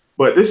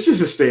 But this is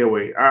just a stay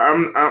away.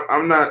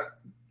 I'm not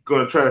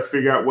going to try to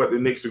figure out what the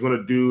Knicks are going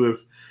to do if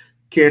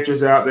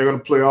Kanter's out. They're going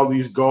to play all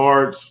these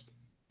guards.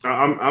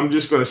 I'm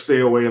just going to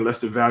stay away unless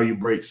the value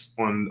breaks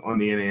on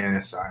the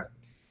Indiana side.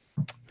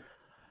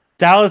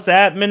 Dallas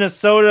at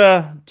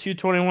Minnesota,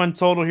 221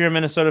 total here.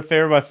 Minnesota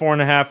favored by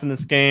 4.5 in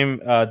this game.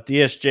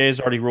 DSJ is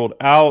already ruled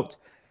out.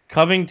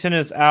 Covington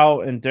is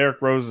out, and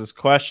Derrick Rose is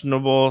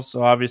questionable.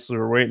 So obviously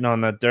we're waiting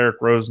on that Derrick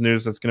Rose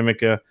news. That's going to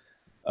make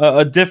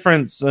a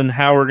difference in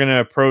how we're going to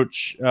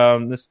approach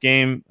this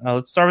game.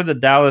 Let's start with the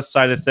Dallas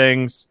side of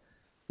things.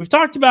 We've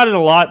talked about it a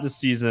lot this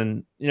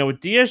season. With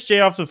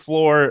DSJ off the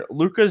floor,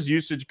 Luka's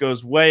usage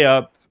goes way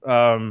up.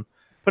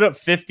 Put up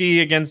 50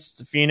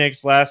 against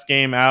Phoenix last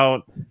game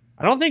out.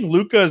 I don't think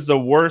Luka is the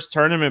worst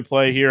tournament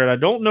play here, and I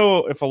don't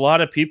know if a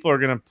lot of people are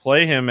going to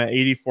play him at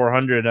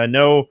 8,400. I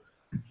know,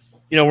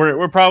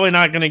 we're probably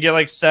not going to get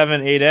like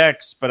 7,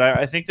 8x, but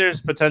I think there's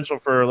potential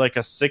for like a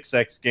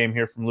 6x game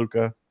here from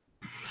Luka.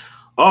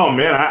 Oh,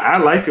 man, I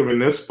like him in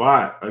this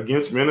spot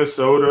against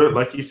Minnesota.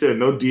 Like you said,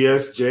 no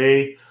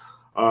DSJ.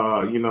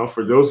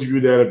 For those of you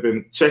that have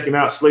been checking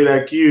out Slate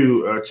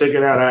IQ, check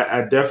it out.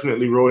 I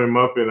definitely wrote him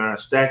up in our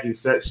stacking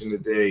section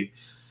today.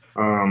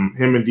 Him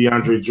and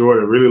DeAndre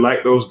Jordan, really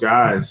like those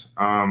guys.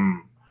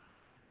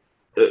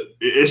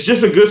 It's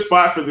just a good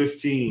spot for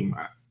this team.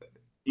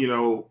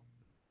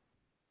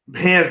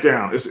 Hands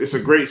down, it's a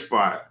great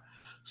spot.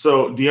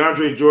 So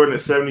DeAndre Jordan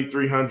at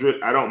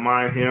 7,300, I don't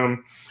mind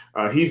him.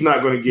 He's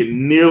not going to get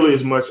nearly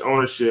as much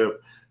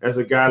ownership as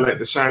a guy like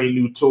the shiny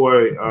new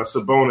toy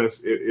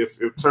Sabonis if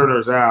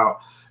Turner's out.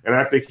 And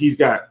I think he's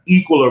got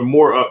equal or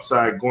more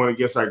upside going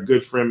against our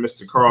good friend,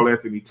 Mr. Karl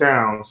Anthony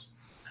Towns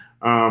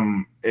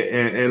and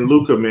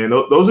Luka, man.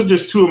 Those are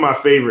just two of my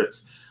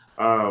favorites.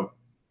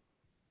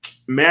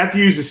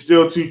 Matthews is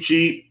still too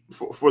cheap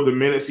for the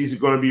minutes he's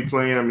going to be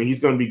playing. I mean, he's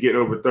going to be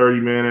getting over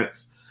 30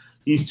 minutes.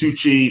 He's too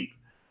cheap,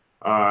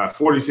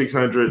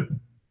 4,600.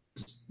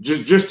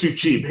 Just too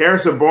cheap.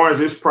 Harrison Barnes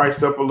is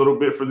priced up a little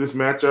bit for this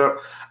matchup.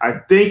 I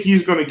think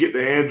he's going to get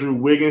the Andrew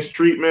Wiggins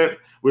treatment,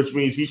 which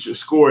means he should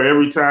score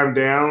every time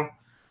down.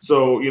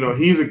 So,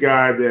 he's a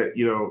guy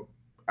that,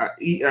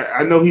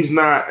 I know he's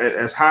not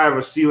as high of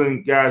a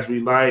ceiling guy as we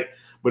like,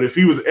 but if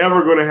he was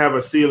ever going to have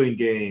a ceiling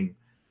game,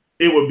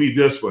 it would be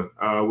this one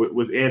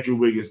with Andrew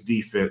Wiggins'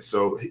 defense.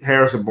 So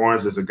Harrison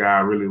Barnes is a guy I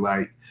really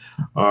like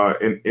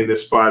in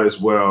this spot as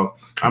well.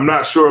 I'm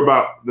not sure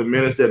about the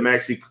minutes that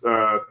Maxi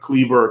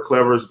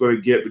Kleber is going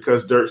to get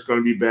because Dirk's going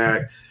to be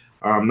back.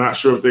 I'm not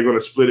sure if they're going to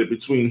split it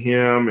between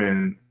him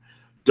and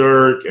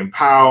Dirk and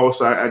Powell.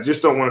 So I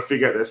just don't want to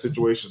figure out that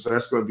situation. So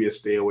that's going to be a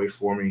stay away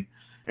for me.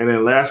 And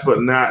then last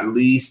but not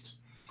least,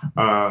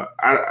 I'm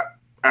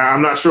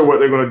not sure what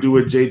they're going to do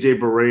with J.J.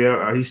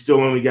 Barea. He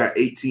still only got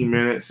 18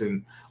 minutes,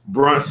 and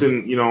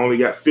Brunson, only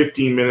got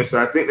 15 minutes.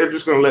 So I think they're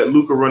just going to let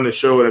Luka run the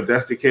show. And if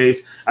that's the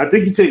case, I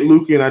think you take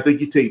Luka and I think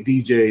you take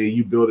DJ and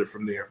you build it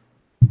from there.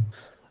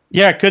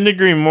 Yeah, couldn't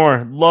agree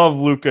more. Love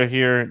Luka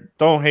here.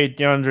 Don't hate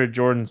DeAndre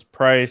Jordan's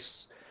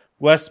price.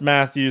 Wes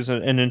Matthews,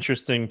 an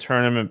interesting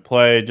tournament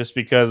play just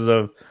because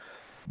of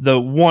the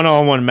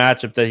one-on-one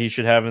matchup that he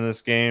should have in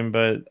this game.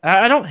 But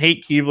I don't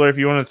hate Keebler if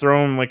you want to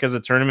throw him like as a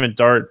tournament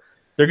dart.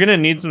 They're going to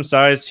need some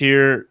size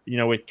here,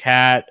 with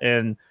Cat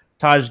and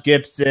Taj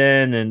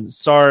Gibson and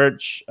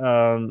Sarge.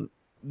 They're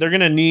going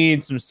to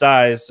need some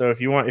size. So if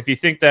you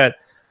think that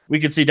we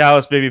could see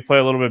Dallas maybe play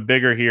a little bit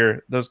bigger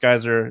here, those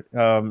guys are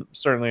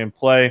certainly in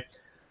play.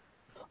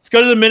 Let's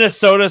go to the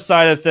Minnesota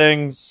side of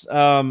things.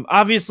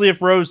 Obviously,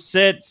 if Rose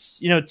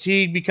sits,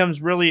 Teague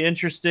becomes really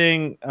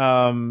interesting.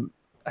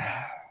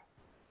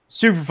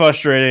 Super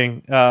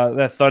frustrating.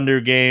 That Thunder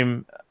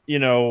game,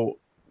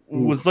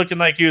 was looking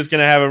like he was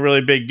going to have a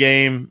really big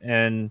game,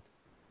 and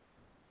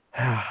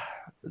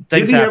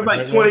did he have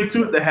like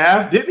 22 at the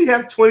half? Didn't he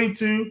have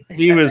 22?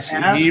 He was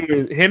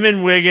him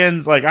and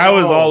Wiggins. Like I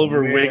was all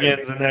over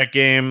Wiggins in that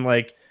game.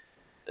 Like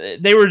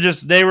they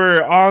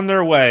were on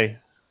their way.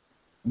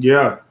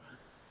 Yeah.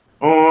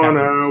 On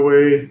our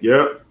way.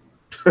 Yep.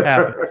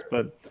 Happens,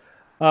 but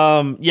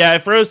Yeah,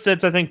 if Rose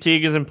sits, I think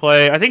Teague is in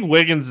play. I think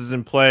Wiggins is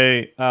in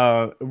play.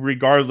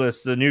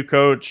 Regardless, the new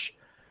coach,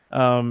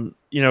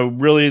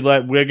 really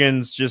let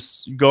Wiggins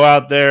just go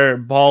out there,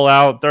 ball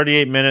out,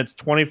 38 minutes,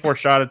 24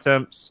 shot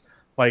attempts.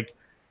 Like,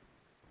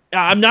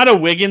 I'm not a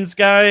Wiggins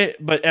guy,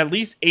 but at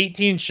least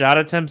 18 shot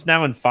attempts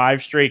now in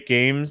 5 straight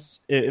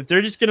games. If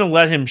they're just gonna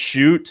let him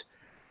shoot,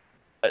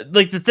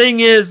 like the thing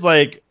is,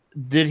 like,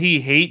 did he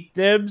hate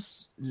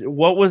Dibs?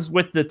 What was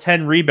with the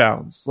 10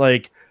 rebounds?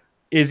 Like,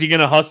 is he going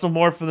to hustle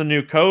more for the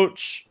new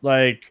coach?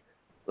 Like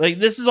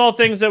this is all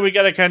things that we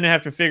got to kind of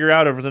have to figure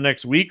out over the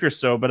next week or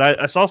so. But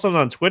I saw something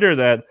on Twitter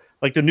that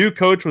like the new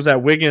coach was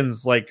at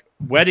Wiggins' like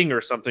wedding or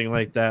something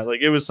like that.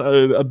 Like it was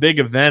a big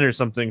event or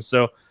something.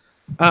 So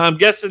I'm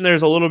guessing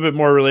there's a little bit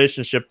more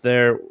relationship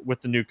there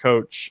with the new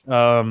coach.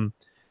 And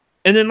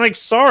then like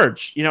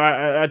Sarge,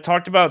 I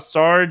talked about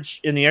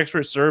Sarge in the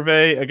expert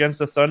survey against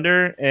the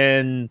Thunder,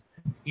 and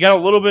he got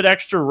a little bit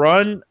extra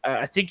run.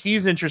 I think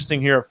he's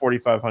interesting here at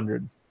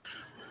 4,500.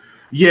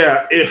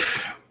 Yeah,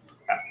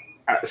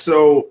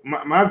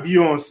 my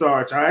view on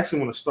Sarge, I actually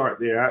want to start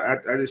there.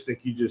 I just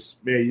think you just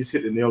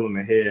hit the nail on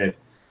the head.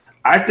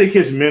 I think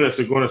his minutes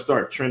are going to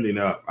start trending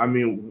up. I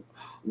mean,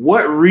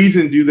 what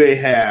reason do they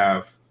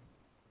have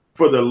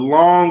for the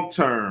long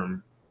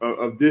term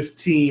of this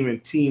team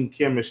and team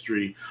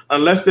chemistry,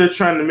 unless they're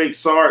trying to make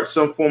Sarge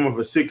some form of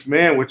a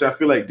 6-man, which I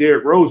feel like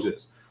Derrick Rose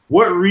is?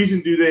 What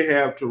reason do they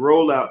have to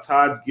roll out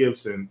Todd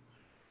Gibson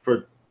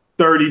for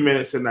 30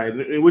 minutes a night,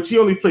 in which he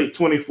only played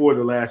 24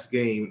 the last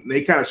game?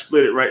 They kind of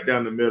split it right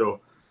down the middle.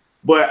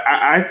 But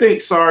I think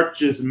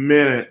Sarge's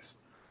minutes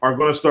are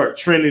going to start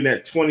trending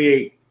at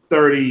 28,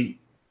 30,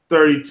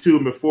 32,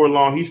 and before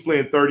long, he's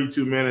playing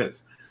 32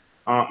 minutes,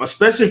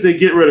 especially if they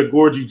get rid of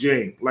Gorgie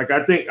Jang. Like,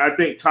 I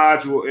think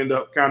Taj will end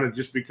up kind of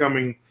just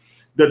becoming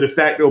the de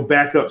facto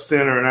backup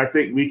center, and I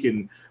think we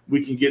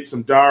can get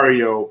some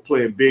Dario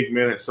playing big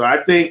minutes. So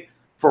I think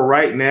for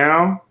right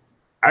now,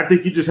 I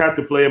think you just have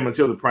to play him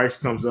until the price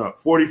comes up.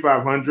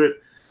 4,500,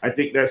 I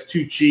think that's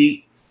too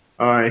cheap.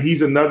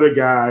 He's another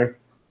guy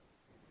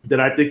that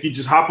I think you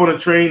just hop on a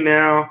train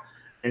now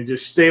and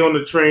just stay on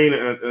the train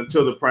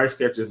until the price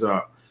catches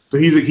up. So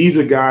he's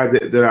a guy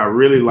that I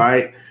really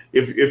like.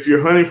 If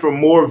you're hunting for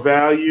more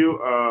value,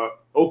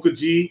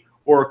 Okaji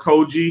or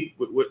Koji,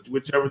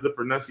 whichever the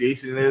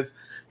pronunciation is,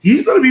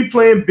 he's going to be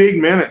playing big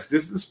minutes.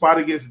 This is a spot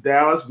against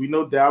Dallas. We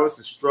know Dallas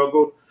has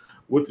struggled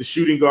with the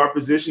shooting guard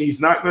position. He's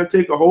not going to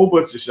take a whole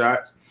bunch of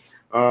shots,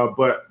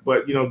 but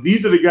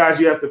these are the guys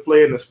you have to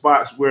play in the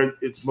spots where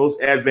it's most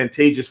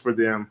advantageous for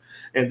them,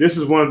 and this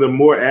is one of the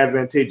more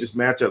advantageous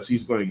matchups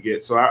he's going to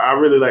get. So I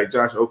really like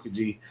Josh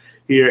Okaji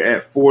here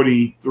at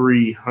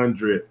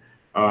 4,300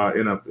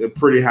 in a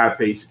pretty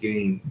high-paced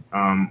game.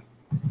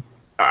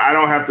 I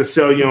don't have to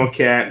sell you on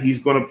Cat. He's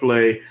going to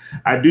play.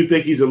 I do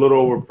think he's a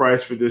little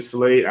overpriced for this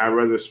slate. I'd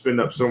rather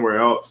spend up somewhere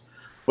else,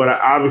 but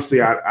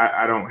obviously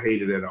I don't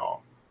hate it at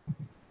all.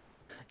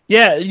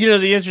 Yeah,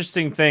 the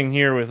interesting thing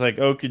here with like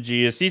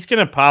Okaji is he's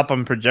going to pop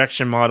on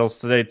projection models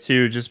today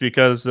too, just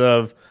because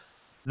of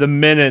the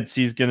minutes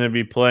he's going to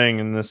be playing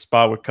in this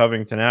spot with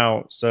Covington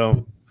out.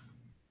 So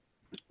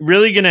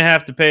really going to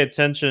have to pay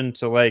attention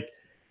to, like,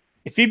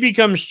 if he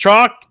becomes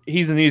chalk,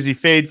 he's an easy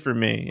fade for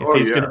me. If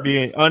he's going to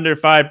be under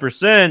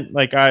 5%,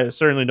 like, I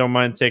certainly don't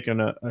mind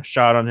taking a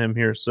shot on him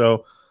here.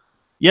 So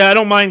yeah, I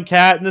don't mind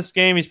Cat in this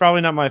game. He's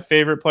probably not my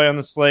favorite play on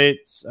the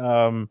slate.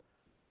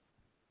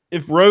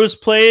 If Rose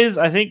plays,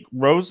 I think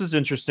Rose is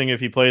interesting if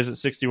he plays at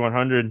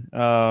 6,100.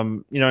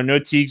 No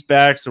Teague's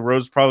back, so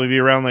Rose will probably be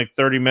around like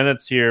 30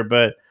 minutes here.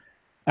 But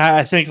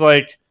I think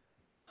like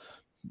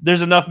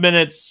there's enough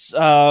minutes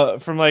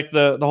from like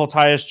the whole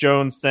Tyus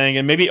Jones thing,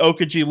 and maybe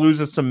Okaji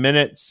loses some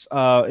minutes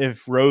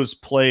if Rose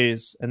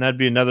plays, and that'd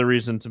be another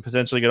reason to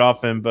potentially get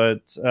off him.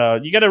 But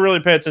you got to really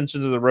pay attention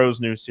to the Rose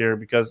news here,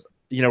 because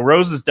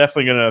Rose is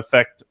definitely going to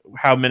affect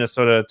how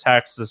Minnesota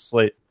attacks this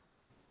slate.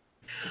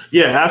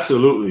 Yeah,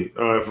 absolutely.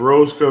 If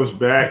Rose comes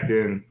back,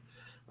 then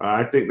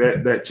I think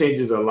that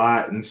changes a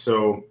lot. And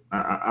so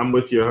I'm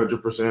with you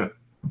 100%.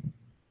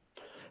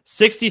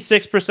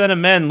 66% of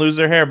men lose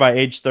their hair by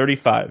age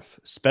 35,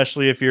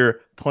 especially if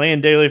you're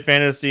playing daily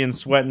fantasy and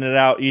sweating it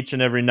out each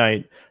and every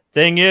night.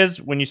 Thing is,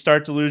 when you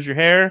start to lose your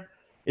hair,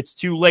 it's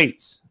too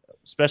late,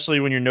 especially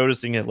when you're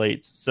noticing it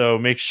late. So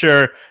make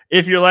sure,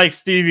 if you're like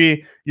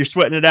Stevie, you're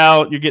sweating it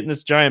out, you're getting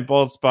this giant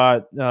bald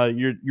spot,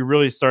 you're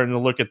really starting to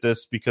look at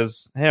this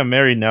because, hey, I'm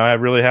married now. I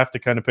really have to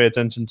kind of pay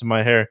attention to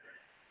my hair.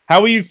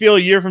 How will you feel a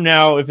year from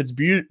now if it's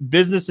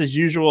business as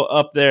usual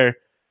up there?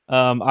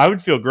 I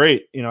would feel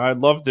great. I'd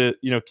love to,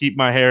 keep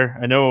my hair.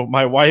 I know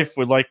my wife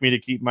would like me to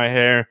keep my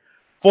hair.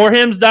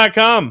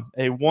 ForHims.com,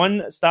 a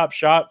one-stop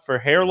shop for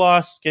hair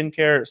loss,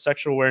 skincare,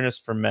 sexual awareness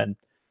for men.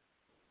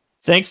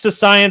 Thanks to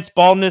science,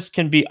 baldness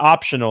can be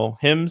optional.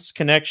 Hims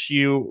connects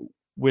you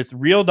with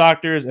real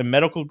doctors and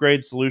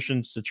medical-grade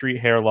solutions to treat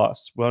hair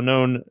loss.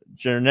 Well-known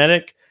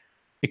genetic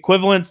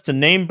equivalents to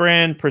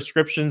name-brand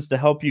prescriptions to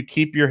help you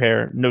keep your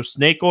hair. No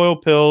snake oil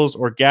pills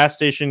or gas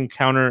station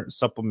counter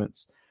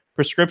supplements.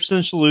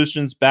 prescription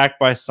solutions backed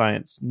by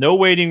science. No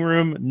waiting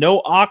room, no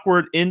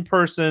awkward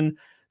in-person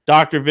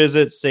doctor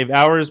visits. Save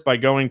hours by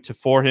going to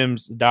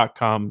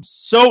forhims.com.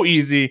 So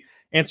easy.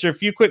 Answer a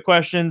few quick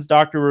questions,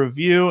 doctor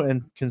review,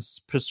 and can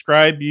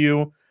prescribe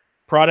you.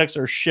 Products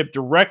are shipped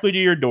directly to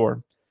your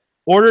door.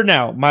 Order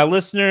now. My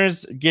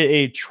listeners get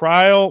a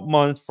trial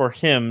month for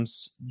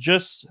Hims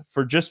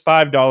for just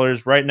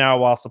 $5 right now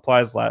while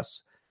supplies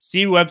last.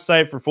 See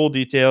website for full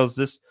details.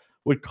 This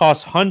would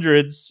cost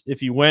hundreds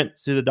if you went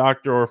to the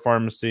doctor or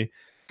pharmacy.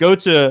 Go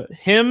to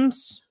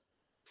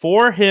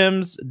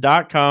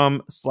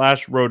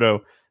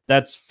forhims.com/roto.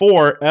 That's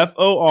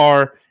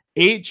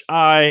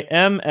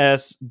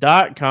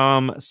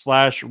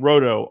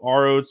forhims.com/roto,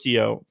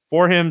 ROTO.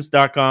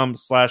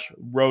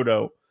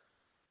 forhims.com/roto.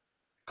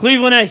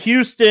 Cleveland at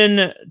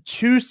Houston,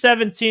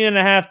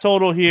 217.5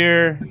 total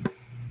here.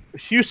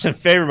 Houston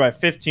favored by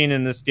 15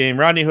 in this game.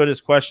 Rodney Hood is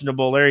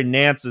questionable. Larry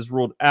Nance is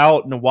ruled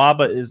out.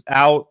 Nwaba is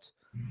out.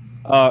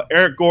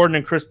 Eric Gordon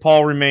and Chris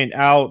Paul remain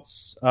out.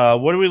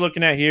 What are we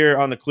looking at here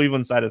on the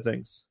Cleveland side of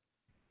things?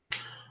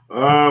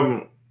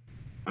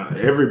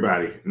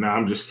 Everybody. No,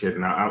 I'm just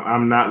kidding.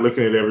 I'm not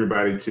looking at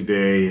everybody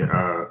today.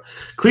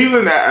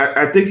 Cleveland,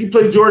 I think you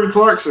play Jordan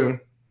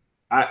Clarkson.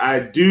 I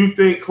do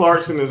think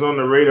Clarkson is on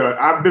the radar.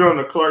 I've been on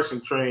the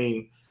Clarkson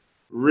train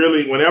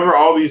really whenever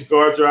all these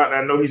guards are out,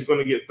 and I know he's going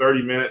to get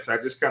 30 minutes, I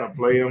just kind of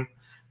play him.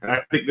 And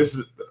I think this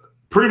is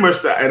pretty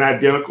much an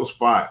identical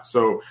spot.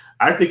 So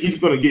I think he's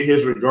going to get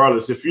his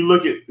regardless. If you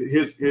look at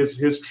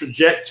his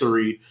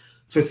trajectory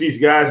since these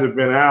guys have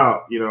been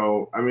out, I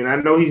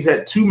know he's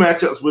had 2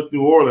 matchups with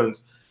New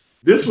Orleans.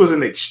 This was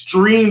an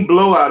extreme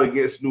blowout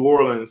against New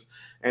Orleans,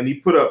 and he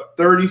put up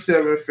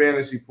 37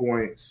 fantasy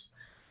points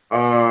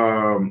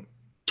in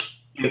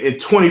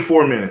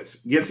 24 minutes.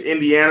 Against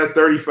Indiana,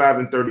 35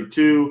 and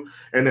 32.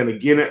 And then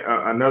again,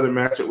 another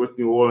matchup with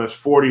New Orleans,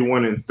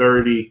 41 and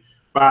 30.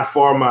 By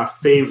far my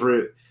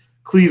favorite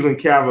Cleveland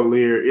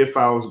Cavalier if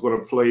I was going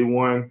to play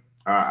one.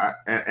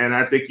 And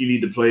I think you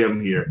need to play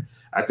him here.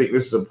 I think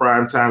this is a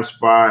primetime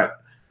spot.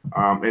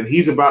 And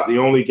he's about the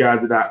only guy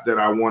that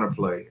I want to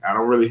play. I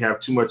don't really have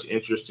too much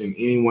interest in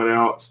anyone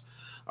else.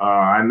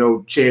 I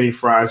know Channing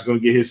Frye is going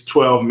to get his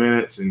 12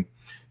 minutes, and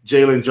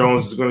Jalen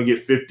Jones is going to get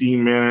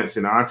 15 minutes,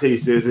 and Ante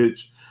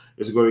Zizic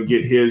is going to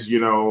get his, he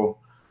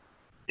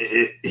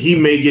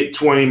may get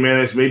 20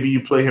 minutes. Maybe you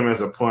play him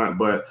as a punt,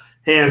 but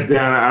hands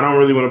down, I don't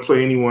really want to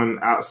play anyone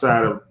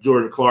outside of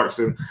Jordan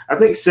Clarkson. I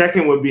think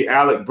second would be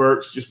Alec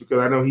Burks, just because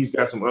I know he's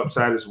got some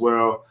upside as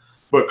well.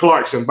 But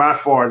Clarkson, by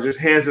far, just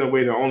hands it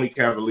away the only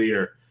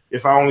Cavalier.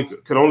 If I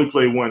could only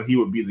play one, he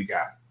would be the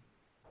guy.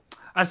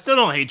 I still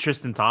don't hate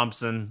Tristan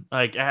Thompson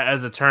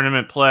as a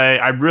tournament play.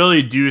 I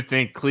really do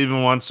think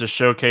Cleveland wants to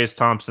showcase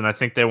Thompson. I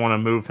think they want to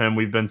move him.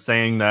 We've been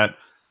saying that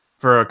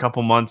for a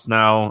couple months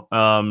now.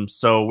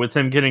 So with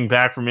him getting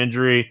back from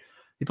injury,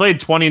 he played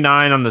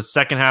 29 on the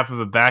second half of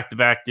a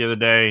back-to-back the other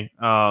day,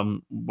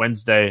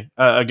 Wednesday,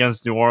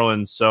 against New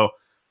Orleans. So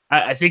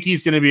I think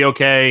he's going to be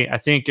okay. I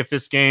think if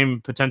this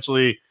game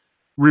potentially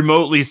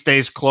remotely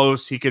stays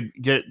close, he could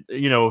get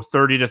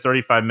 30 to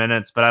 35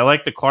 minutes. But I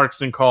like the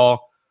Clarkson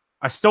call.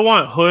 I still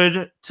want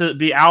Hood to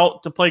be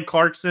out to play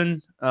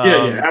Clarkson.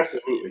 Yeah,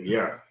 absolutely.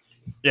 Yeah.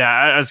 Yeah,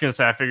 I was going to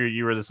say, I figured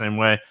you were the same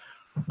way.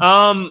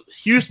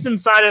 Houston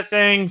side of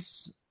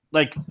things,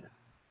 all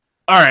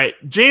right,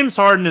 James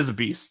Harden is a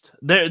beast.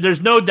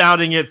 There's no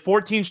doubting it.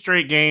 14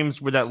 straight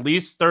games with at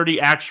least 30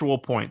 actual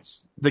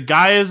points. The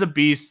guy is a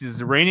beast. He's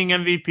the reigning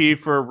MVP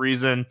for a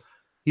reason.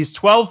 He's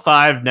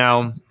 12-5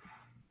 now.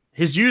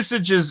 His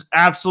usage is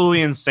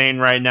absolutely insane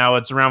right now.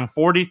 It's around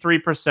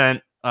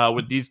 43%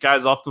 with these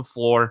guys off the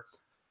floor.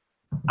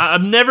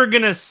 I'm never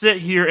going to sit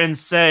here and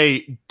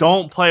say,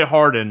 don't play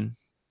Harden.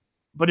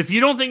 But if you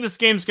don't think this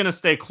game's going to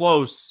stay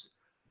close,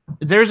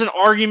 there's an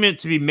argument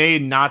to be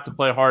made not to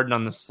play Harden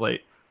on the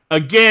slate.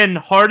 Again,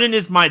 Harden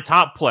is my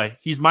top play.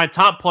 He's my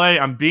top play.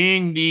 I'm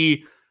being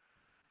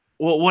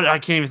what I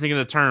can't even think of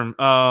the term.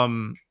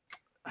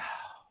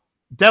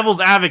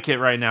 Devil's advocate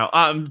right now.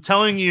 I'm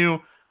telling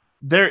you,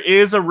 there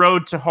is a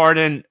road to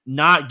Harden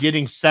not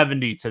getting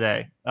 70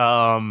 today.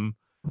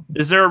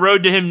 Is there a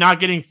road to him not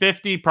getting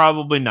 50?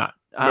 Probably not.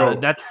 No.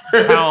 That's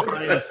how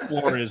high his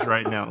floor is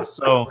right now.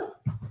 So,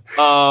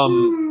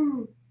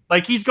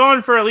 he's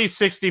going for at least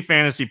 60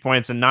 fantasy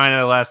points in 9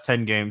 of the last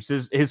 10 games.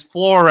 His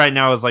floor right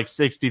now is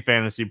 60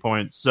 fantasy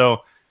points. So,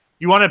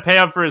 you want to pay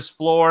up for his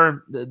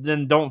floor,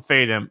 then don't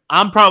fade him.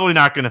 I'm probably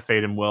not going to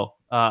fade him, Will.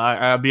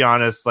 I'll be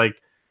honest.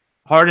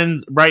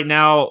 Harden right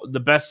now, the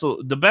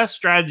best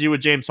strategy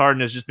with James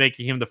Harden is just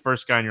making him the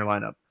first guy in your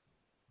lineup.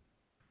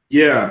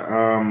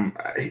 Yeah.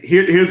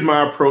 Here's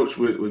my approach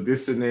with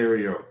this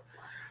scenario.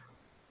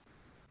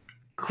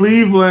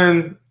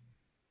 Cleveland,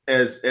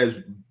 as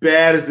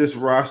bad as this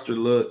roster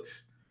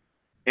looks,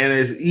 and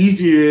as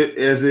easy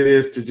as it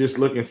is to just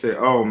look and say,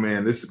 oh,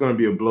 man, this is going to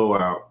be a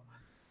blowout.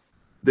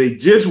 They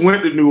just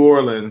went to New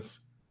Orleans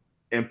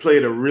and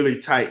played a really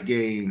tight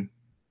game,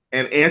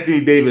 and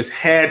Anthony Davis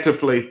had to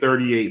play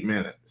 38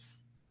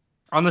 minutes.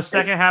 On the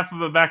second half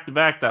of a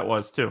back-to-back, that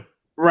was, too.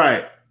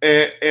 Right.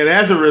 And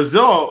as a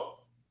result,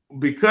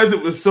 because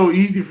it was so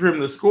easy for him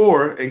to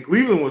score and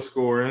Cleveland was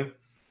scoring,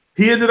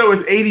 he ended up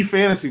with 80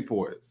 fantasy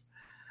points.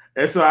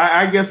 And so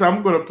I guess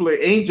I'm going to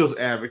play Angels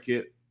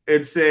advocate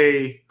and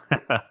say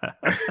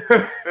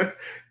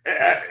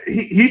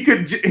he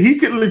could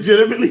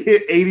legitimately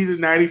hit 80 to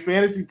 90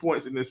 fantasy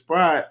points in this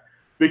spot,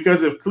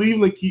 because if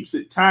Cleveland keeps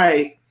it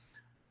tight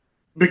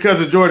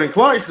because of Jordan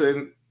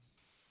Clarkson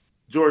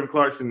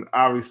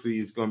obviously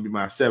is going to be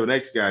my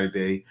 7X guy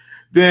today,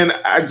 then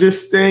I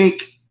just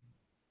think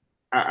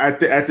I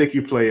think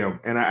you play him,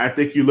 and I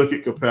think you look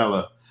at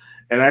Capella,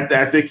 and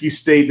I think you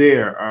stay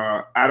there.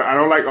 I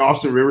don't like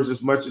Austin Rivers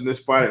as much in this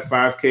spot at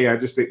 5K. I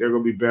just think there are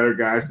going to be better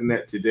guys than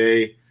that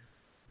today.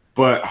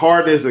 But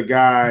Harden is a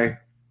guy,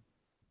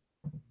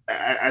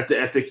 I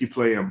think you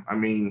play him. I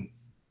mean,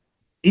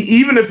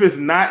 even if it's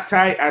not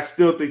tight, I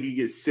still think he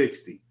gets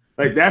 60.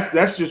 Like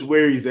that's just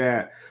where he's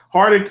at.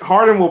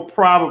 Harden will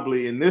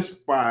probably in this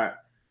spot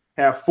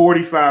have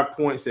 45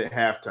 points at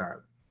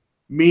halftime,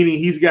 meaning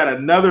he's got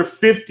another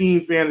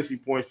 15 fantasy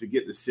points to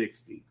get to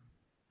 60.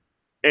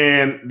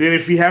 And then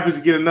if he happens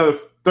to get another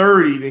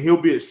 30, then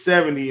he'll be at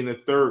 70 in the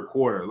third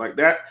quarter. Like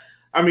that,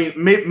 I mean,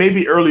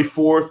 maybe early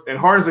fourth. And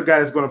Harden's a guy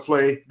that's going to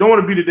play. Don't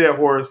want to beat a dead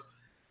horse.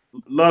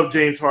 Love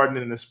James Harden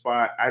in this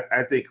spot.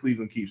 I think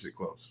Cleveland keeps it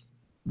close.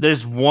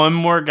 There's one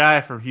more guy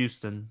from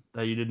Houston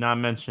that you did not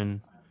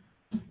mention.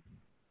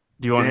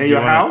 Do you want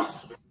Daniel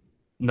House?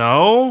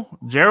 No,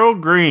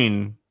 Gerald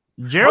Green.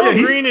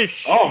 Green is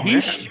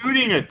he's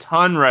shooting a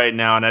ton right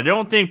now, and I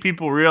don't think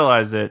people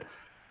realize it.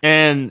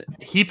 And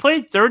he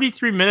played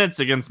 33 minutes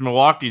against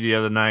Milwaukee the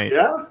other night.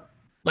 Yeah.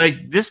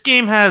 Like, this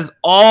game has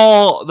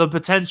all the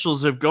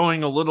potentials of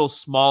going a little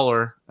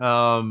smaller.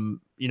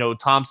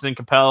 Thompson and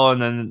Capella,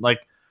 and then, like,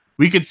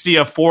 we could see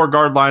a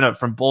 4-guard lineup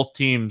from both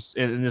teams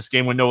in this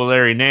game with no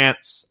Larry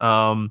Nance.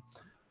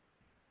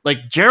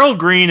 Gerald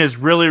Green is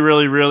really,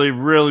 really, really,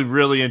 really,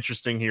 really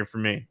interesting here for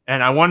me.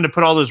 And I wanted to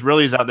put all those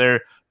reallys out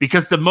there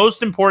because the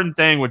most important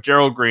thing with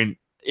Gerald Green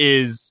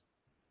is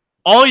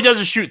all he does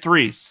is shoot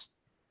threes.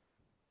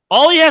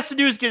 All he has to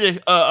do is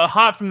get a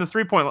hot from the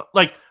three-point.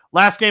 Like,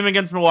 last game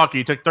against Milwaukee,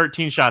 he took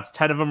 13 shots.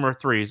 10 of them were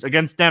threes.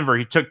 Against Denver,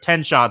 he took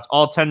 10 shots.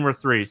 All 10 were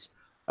threes.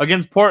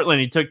 Against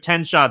Portland, he took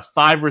 10 shots.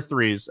 5 were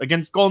threes.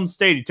 Against Golden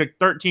State, he took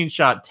 13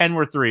 shots. 10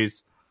 were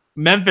threes.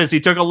 Memphis, he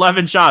took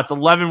 11 shots.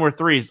 11 were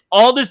threes.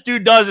 All this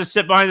dude does is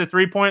sit behind the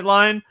three-point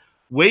line,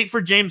 wait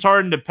for James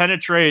Harden to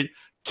penetrate,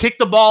 kick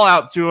the ball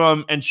out to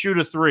him, and shoot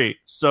a three.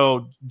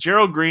 So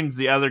Gerald Green's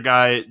the other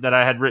guy that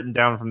I had written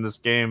down from this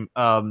game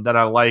that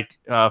I like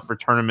for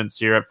tournaments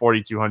here at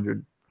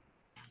 4,200.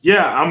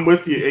 Yeah, I'm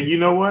with you. And you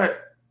know what?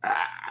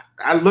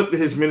 I looked at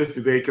his minutes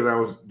today because I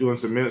was doing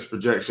some minutes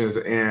projections,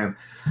 and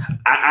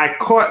I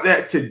caught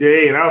that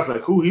today, and I was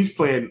like, he's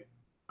playing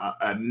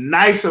a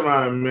nice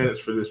amount of minutes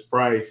for this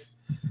price.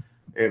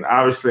 And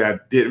obviously I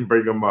didn't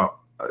bring him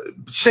up.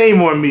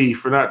 Shame on me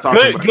for not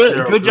talking about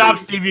Gerald Good job,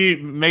 Green. Stevie,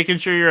 making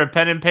sure you're a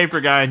pen and paper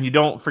guy and you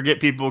don't forget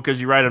people because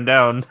you write them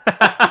down.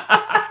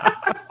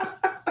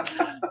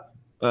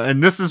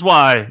 And this is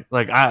why,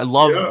 I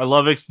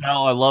love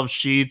Excel, I love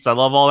sheets, I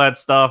love all that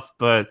stuff.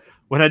 But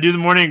when I do the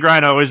morning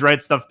grind, I always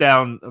write stuff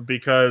down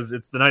because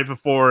it's the night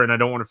before and I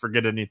don't want to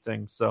forget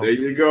anything. So there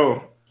you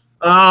go.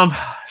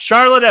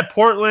 Charlotte at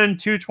Portland,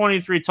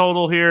 223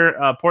 total here.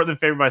 Portland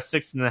favored by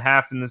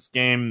 6.5 in this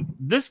game.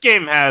 This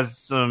game has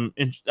some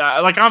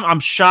I'm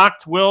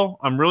shocked, Will.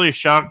 I'm really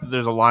shocked that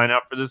there's a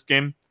lineup for this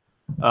game.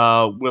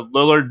 With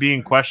Lillard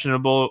being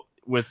questionable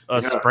with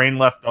a sprained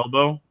left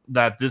elbow,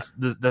 that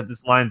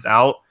this line's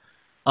out.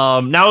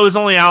 Now it was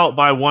only out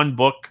by one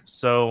book,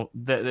 so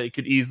that they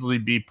could easily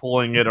be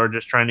pulling it or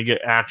just trying to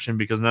get action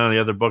because none of the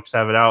other books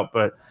have it out.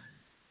 But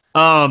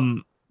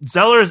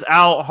Zeller's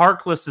out,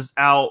 Harkless is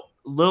out.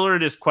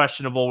 Lillard is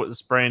questionable with the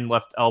sprained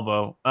left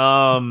elbow.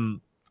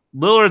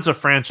 Lillard's a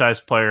franchise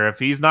player. If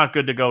he's not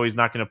good to go, he's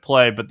not going to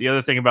play. But the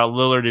other thing about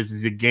Lillard is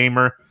he's a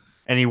gamer,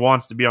 and he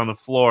wants to be on the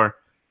floor.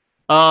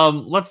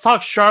 Let's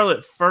talk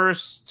Charlotte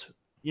first.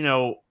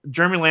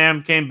 Jeremy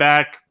Lamb came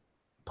back,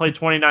 played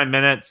 29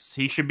 minutes.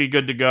 He should be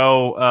good to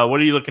go.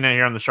 What are you looking at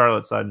here on the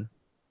Charlotte side?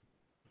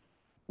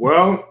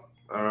 Well,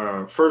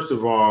 first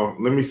of all,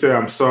 let me say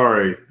I'm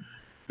sorry.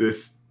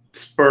 This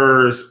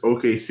Spurs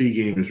OKC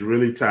game is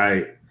really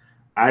tight.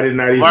 I did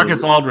not even.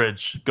 Marcus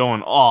Aldridge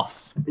going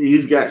off.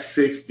 He's got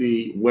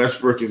 60.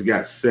 Westbrook has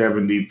got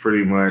 70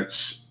 pretty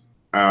much.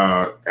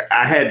 I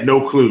had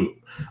no clue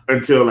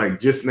until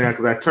just now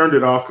because I turned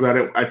it off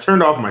I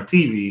turned off my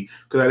TV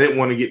because I didn't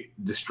want to get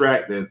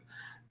distracted.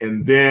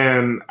 And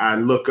then I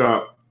look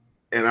up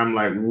and I'm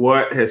like,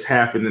 what has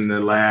happened in the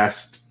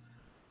last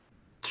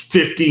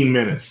 15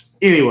 minutes?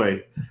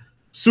 Anyway,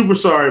 super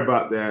sorry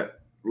about that.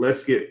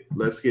 Let's get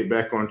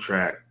back on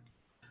track.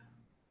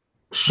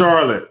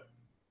 Charlotte.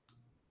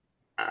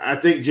 I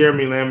think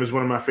Jeremy Lamb is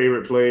one of my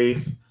favorite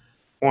plays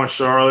on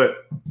Charlotte.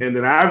 And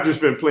then I've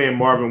just been playing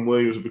Marvin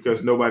Williams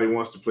because nobody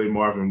wants to play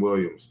Marvin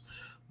Williams.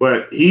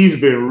 But he's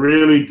been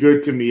really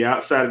good to me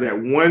outside of that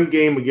one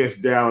game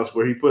against Dallas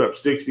where he put up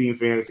 16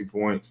 fantasy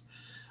points.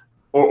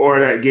 or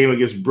that game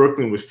against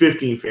Brooklyn with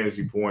 15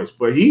 fantasy points.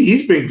 But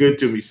he's been good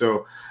to me.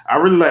 So I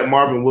really like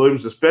Marvin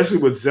Williams, especially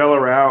with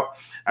Zeller out.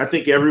 I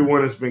think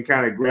everyone has been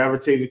kind of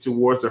gravitating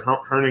towards the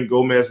Hernan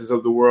Gomez's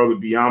of the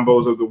world, the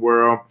Biombos of the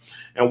world.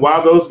 And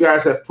while those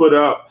guys have put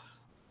up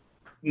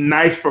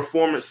nice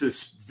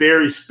performances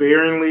very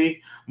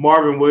sparingly,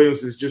 Marvin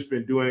Williams has just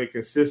been doing it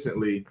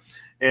consistently.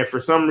 And for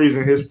some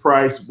reason, his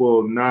price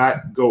will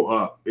not go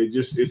up.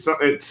 It's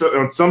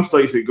on some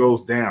slates it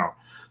goes down.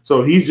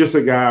 So he's just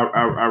a guy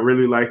I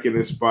really like in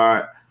this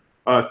spot.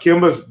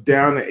 Kemba's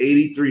down to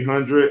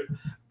 8,300.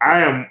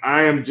 I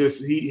am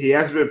just he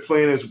hasn't been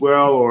playing as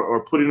well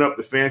or putting up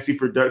the fantasy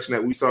production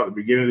that we saw at the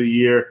beginning of the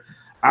year.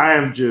 I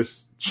am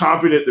just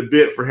chomping at the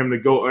bit for him to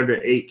go under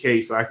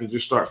 8K so I can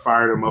just start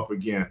firing him up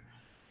again.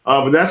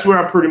 But that's where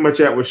I'm pretty much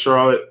at with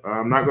Charlotte.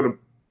 I'm not going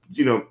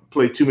to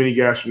play too many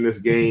guys from this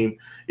game.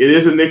 It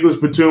is a Nicholas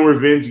Batum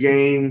revenge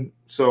game,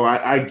 so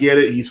I get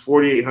it. He's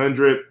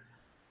 4,800.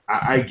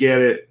 I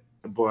get it.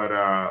 But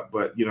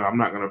I'm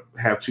not gonna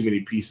have too many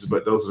pieces.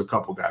 But those are the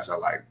couple guys I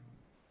like.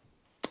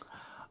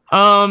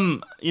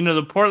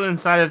 The Portland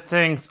side of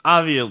things,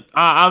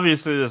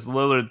 obviously this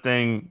Lillard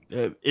thing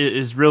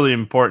is really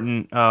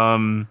important.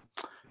 Like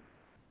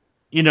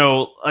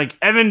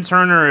Evan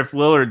Turner, if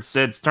Lillard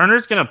sits,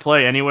 Turner's gonna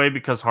play anyway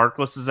because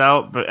Harkless is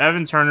out. But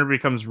Evan Turner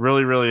becomes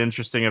really, really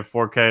interesting at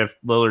 4K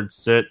if Lillard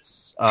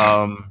sits.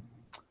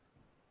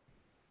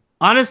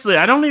 Honestly,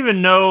 I don't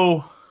even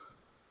know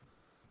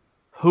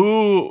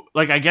who,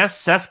 like, I guess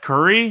Seth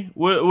Curry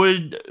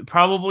would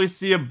probably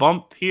see a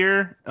bump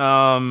here.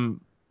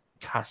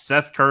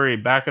 Seth Curry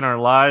back in our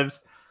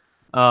lives,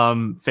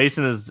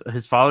 facing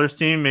his father's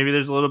team. Maybe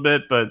there's a little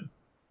bit, but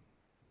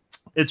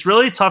it's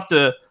really tough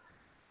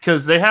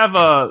because they have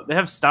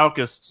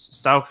Stauskas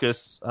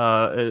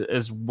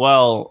as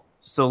well.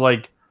 So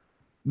like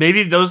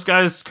maybe those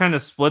guys kind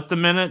of split the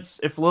minutes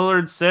if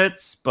Lillard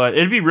sits, but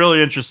it'd be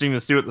really interesting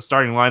to see what the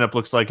starting lineup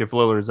looks like if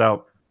Lillard's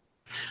out.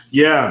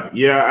 Yeah.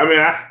 I mean,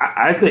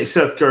 I think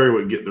Seth Curry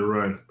would get the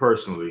run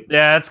personally.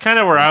 Yeah, that's kind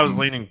of where I was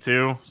leaning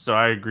too. So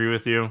I agree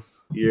with you.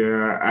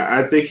 Yeah,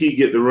 I think he'd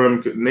get the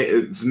run.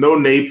 It's no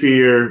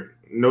Napier,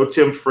 no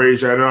Tim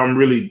Frazier. I know I'm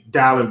really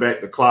dialing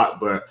back the clock,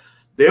 but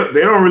they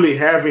don't really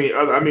have any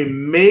other. I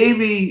mean,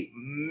 maybe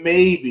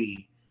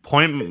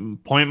Point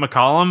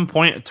McCollum,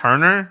 Point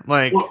Turner,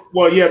 like.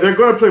 Well, yeah, they're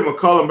going to play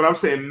McCollum, but I'm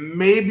saying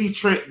maybe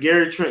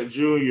Gary Trent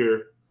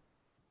Jr.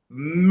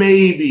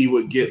 maybe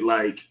would get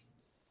like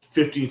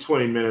 15,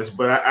 20 minutes,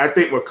 but I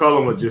think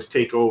McCollum would just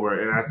take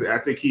over, and I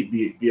think he'd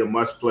be a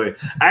must play.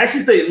 I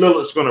actually think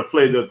Lillard's going to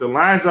play. The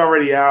line's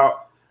already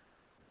out.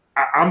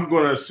 I'm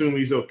going to assume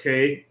he's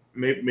okay.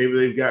 Maybe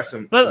they've got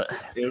some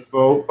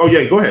info. Oh,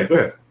 yeah, go ahead.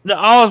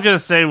 All I was going to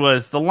say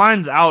was the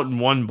line's out in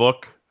one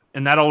book,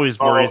 and that always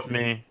worries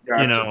me.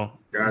 Gotcha.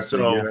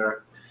 So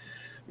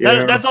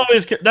yeah.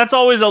 That's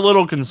always a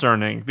little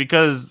concerning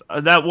because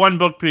that one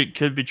book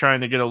could be trying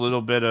to get a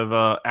little bit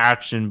of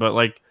action, but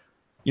like,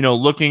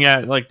 looking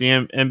at like the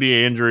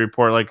NBA injury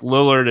report, like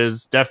Lillard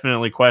is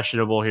definitely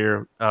questionable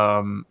here.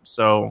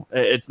 So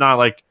it's not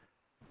like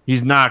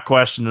he's not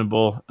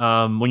questionable.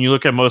 When you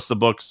look at most of the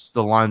books,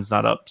 the line's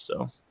not up.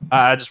 So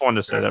I just wanted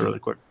to say that really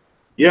quick.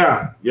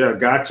 Yeah,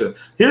 gotcha.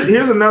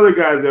 Here's another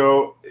guy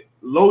though,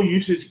 low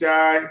usage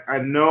guy. I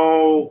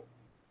know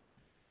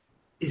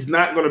he's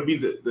not going to be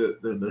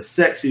the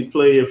sexy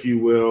play, if you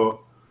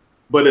will,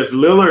 but if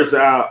Lillard's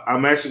out,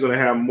 I'm actually going to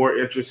have more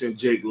interest in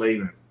Jake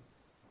Layman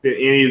than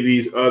any of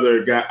these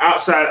other guys.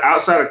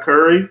 Outside of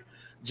Curry,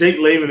 Jake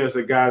Layman is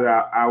a guy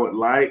that I would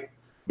like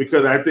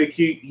because I think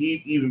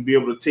he'd even be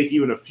able to take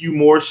even a few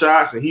more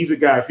shots. And he's a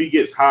guy, if he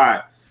gets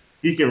hot,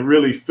 he can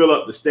really fill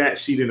up the stat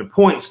sheet in the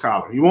points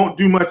column. He won't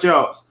do much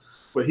else,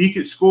 but he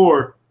could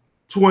score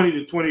 20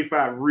 to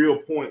 25 real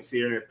points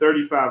here. And at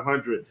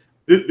 3,500,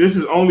 this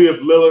is only if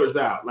Lillard is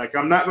out. Like,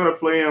 I'm not going to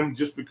play him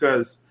just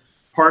because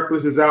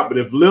Harkless is out, but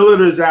if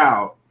Lillard is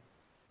out,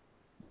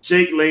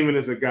 Jake Layman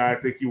is a guy I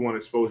think you want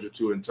exposure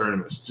to in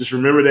tournaments. Just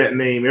remember that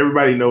name.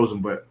 Everybody knows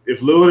him, but if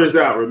Lillard is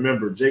out,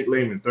 remember Jake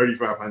Layman,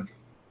 3,500.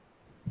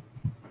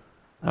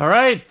 All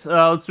right,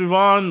 let's move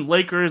on.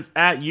 Lakers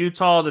at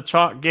Utah, the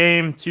chalk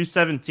game,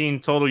 217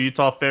 total.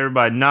 Utah favored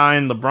by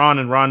 9. LeBron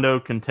and Rondo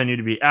continue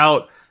to be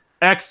out.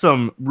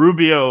 Exum,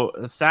 Rubio,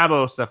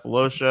 Thabo,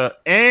 Cephalosha,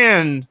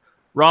 and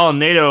Raul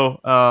Neto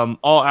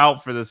all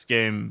out for this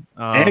game.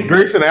 And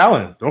Grayson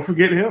Allen. Don't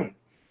forget him.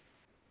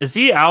 Is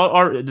he out?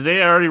 Or did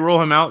they already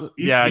rule him out?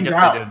 Yeah, I guess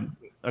out. they did.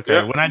 Okay,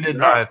 yep, when I did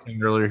my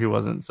thing earlier, he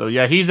wasn't. So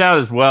yeah, he's out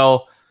as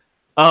well.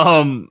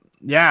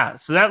 Yeah,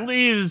 so that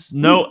leaves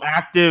no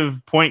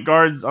active point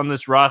guards on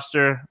this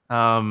roster.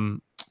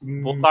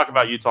 We'll talk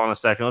about Utah in a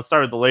second. Let's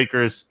start with the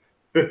Lakers.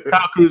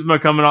 Kyle Kuzma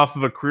coming off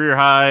of a career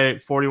high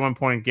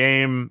 41-point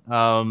game.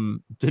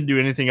 Didn't do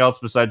anything else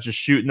besides just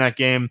shooting that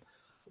game.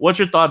 What's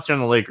your thoughts here on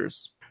the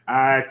Lakers?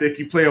 I think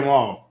you play them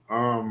all.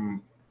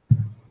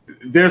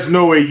 There's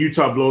no way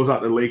Utah blows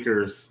out the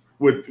Lakers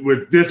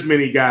with this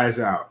many guys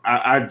out.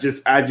 I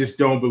just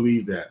don't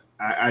believe that.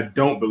 I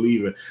don't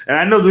believe it. And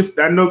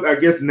I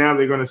guess now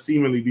they're going to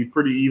seemingly be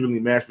pretty evenly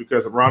matched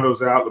because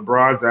Rondo's out,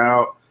 LeBron's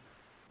out.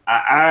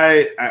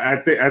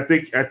 I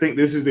think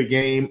this is the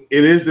game.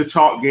 It is the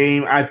chalk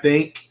game, I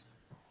think,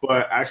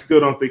 but I still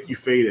don't think you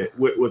fade it.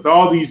 With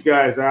all these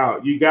guys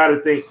out, you got to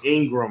think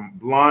Ingram,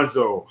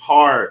 Lonzo,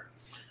 Hart,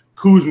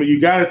 Kuzma. You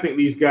got to think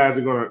these guys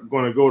are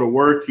going to go to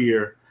work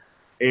here,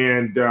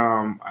 and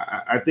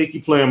I think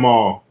you play them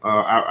all.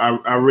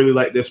 I really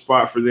like this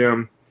spot for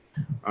them,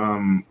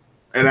 and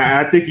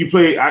I think you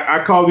play.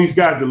 I call these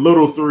guys the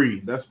little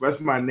three. That's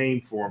my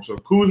name for them. So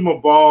Kuzma,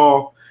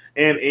 Ball,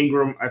 and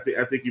Ingram. I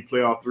think you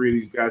play all three of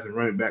these guys and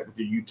run it back with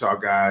your Utah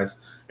guys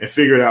and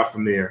figure it out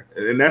from there.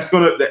 And that's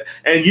gonna.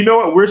 And you know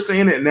what? We're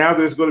saying it now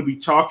that it's going to be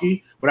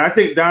chalky, but I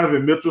think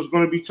Donovan Mitchell's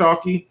going to be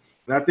chalky.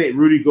 And I think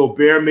Rudy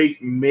Gobert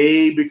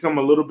may become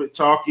a little bit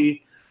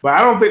chalky, but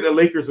I don't think the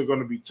Lakers are going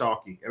to be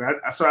chalky. And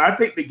so I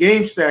think the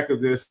game stack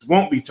of this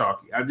won't be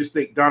chalky. I just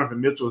think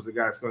Donovan Mitchell is the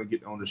guy that's going to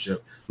get the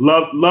ownership.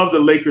 Love the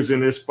Lakers in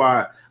this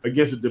spot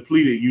against a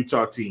depleted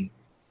Utah team.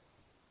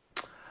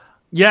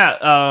 Yeah,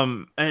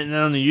 and then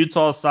on the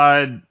Utah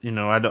side,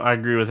 I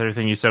agree with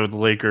everything you said with the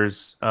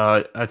Lakers.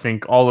 I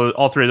think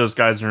all three of those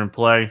guys are in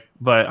play,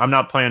 but I'm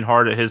not playing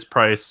hard at his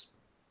price.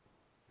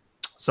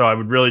 So I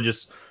would really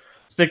just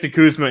stick to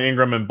Kuzma,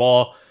 Ingram, and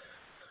Ball.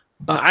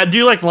 I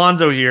do like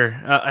Lonzo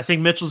here. I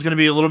think Mitchell's going to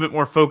be a little bit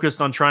more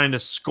focused on trying to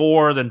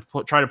score than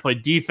try to play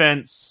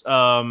defense.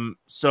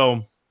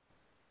 So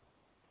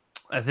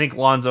I think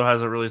Lonzo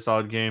has a really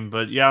solid game.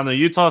 But, yeah, on the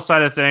Utah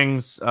side of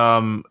things,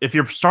 if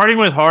you're starting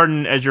with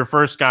Harden as your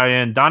first guy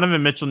in,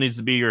 Donovan Mitchell needs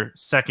to be your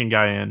second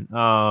guy in.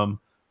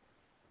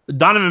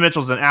 Donovan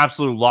Mitchell's an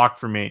absolute lock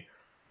for me.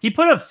 He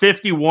put up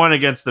 51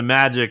 against the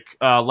Magic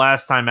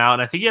last time out,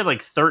 and I think he had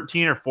like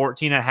 13 or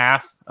 14 at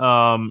half.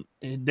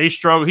 He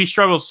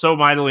struggled so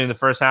mightily in the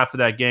first half of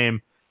that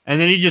game, and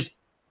then he just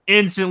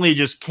instantly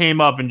just came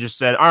up and just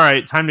said, all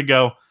right, time to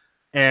go,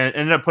 and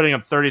ended up putting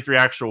up 33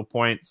 actual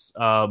points.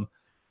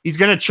 He's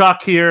going to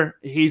chuck here.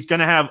 He's going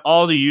to have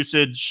all the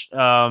usage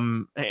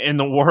in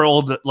the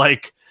world.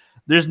 Like,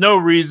 there's no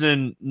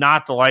reason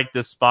not to like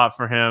this spot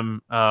for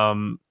him.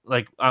 I'm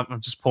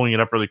just pulling it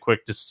up really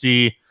quick to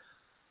see.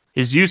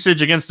 His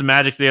usage against the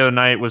Magic the other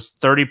night was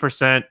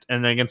 30%,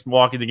 and then against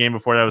Milwaukee the game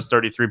before that was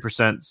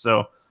 33%.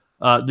 So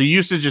the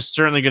usage is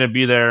certainly going to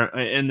be there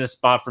in this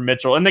spot for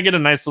Mitchell. And they get a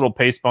nice little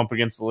pace bump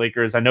against the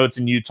Lakers. I know it's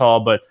in Utah,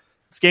 but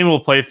this game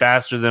will play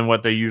faster than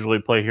what they usually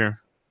play here.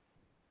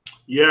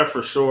 Yeah,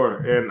 for sure.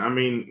 And, I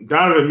mean,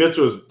 Donovan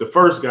Mitchell is the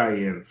first guy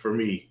in for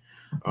me,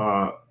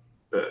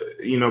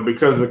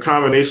 because of the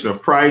combination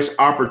of price,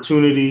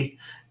 opportunity,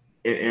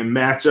 and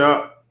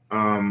matchup.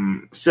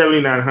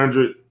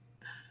 7,900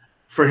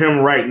 for him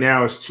right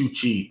now is too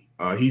cheap.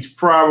 He's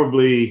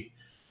probably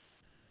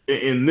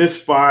in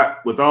this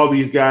spot with all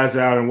these guys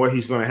out and what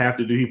he's going to have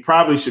to do. He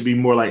probably should be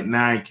more like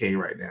 9K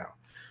right now.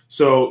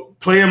 So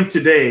play him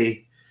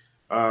today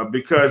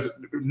because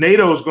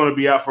NATO is going to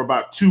be out for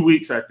about 2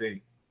 weeks, I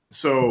think.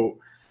 So,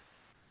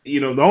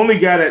 the only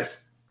guy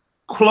that's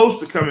close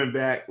to coming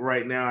back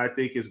right now, I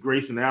think, is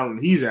Grayson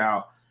Allen. He's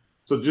out.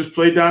 So just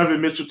play Donovan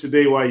Mitchell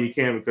today while you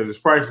can because his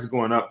price is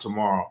going up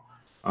tomorrow.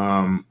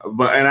 And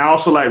I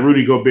also like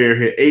Rudy Gobert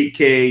here,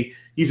 8K.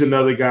 He's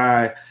another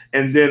guy.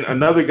 And then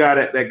another guy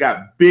that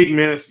got big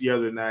minutes the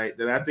other night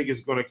that I think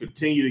is going to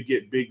continue to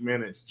get big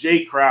minutes,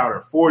 Jay Crowder,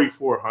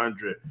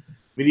 4,400. I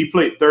mean, he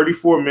played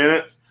 34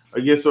 minutes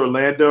against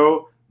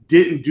Orlando,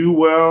 didn't do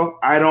well.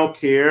 I don't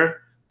care.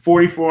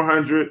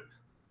 4,400,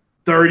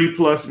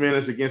 30-plus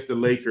minutes against the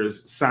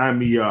Lakers. Sign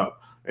me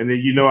up. And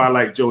then I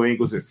like Joe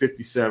Ingles at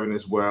 57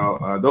 as well.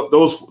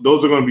 Those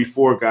are going to be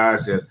four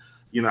guys that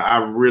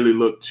I really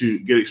look to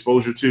get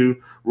exposure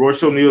to.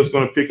 Royce O'Neal is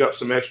going to pick up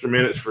some extra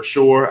minutes for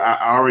sure.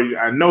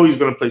 I know he's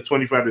going to play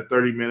 25 to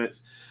 30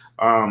 minutes.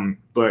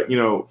 But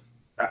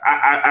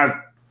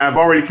I've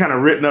already kind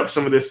of written up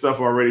some of this stuff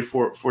already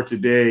for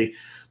today.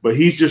 But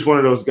he's just one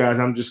of those guys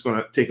I'm just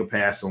going to take a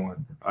pass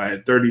on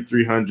at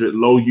 3,300,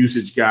 low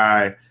usage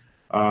guy.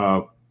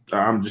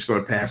 I'm just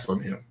going to pass on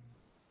him.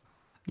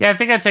 Yeah, I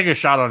think I'd take a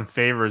shot on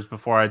Favors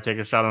before I take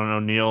a shot on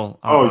O'Neal.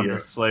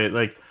 The slate.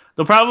 Like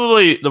they'll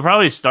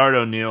probably start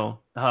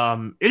O'Neal.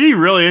 It'd be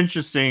really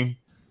interesting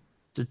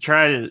to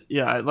try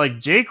to like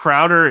Jay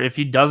Crowder, if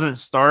he doesn't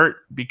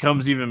start,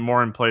 becomes even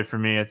more in play for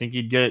me. I think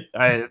he'd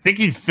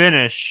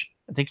finish.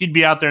 I think he'd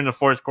be out there in the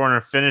fourth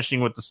corner finishing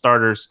with the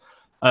starters.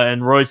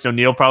 And Royce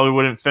O'Neal probably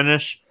wouldn't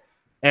finish,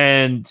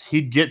 and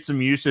he'd get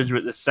some usage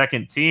with the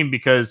second team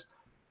because,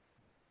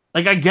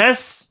 I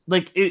guess,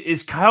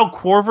 is Kyle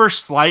Korver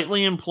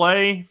slightly in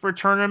play for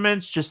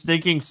tournaments? Just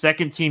thinking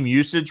second team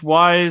usage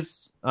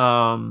wise,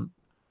 I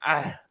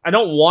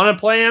don't want to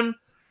play him,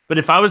 but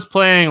if I was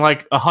playing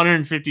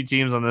 150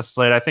 teams on this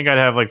slate, I think I'd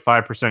have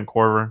 5%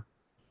 Korver.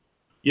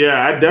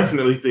 Yeah, I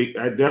definitely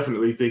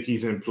think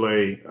he's in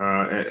play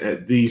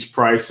at these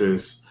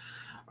prices.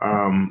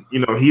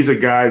 He's a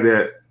guy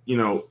that,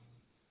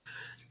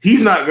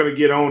 he's not going to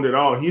get owned at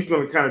all. He's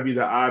going to kind of be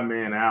the odd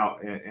man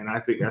out, and I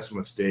think that's a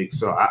mistake.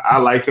 So I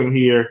like him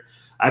here.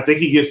 I think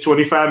he gets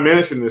 25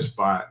 minutes in this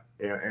spot,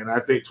 and I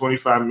think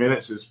 25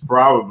 minutes is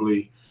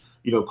probably,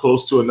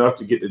 close to enough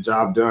to get the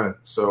job done.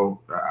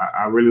 So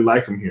I really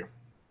like him here.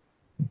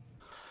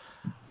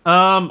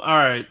 All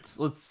right,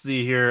 let's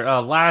see here.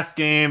 Last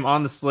game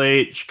on the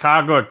slate,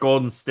 Chicago at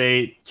Golden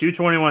State.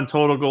 221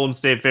 total. Golden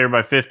State favored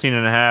by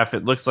 15.5.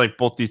 It looks like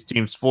both these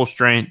teams full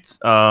strength.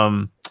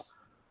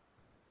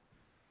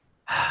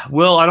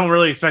 Will, I don't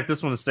really expect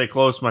this one to stay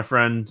close, my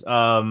friend.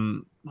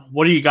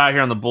 What do you got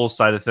here on the Bulls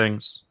side of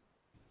things?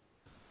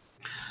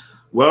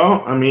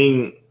 Well, I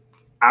mean,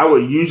 I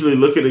would usually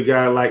look at a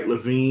guy like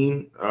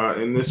LaVine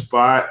in this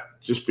spot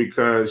just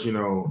because, I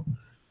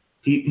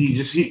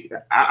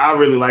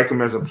really like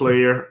him as a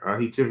player.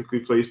 He typically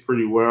plays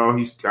pretty well. I know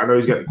he's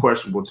got the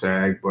questionable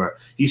tag, but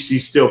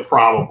he's still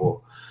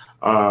probable.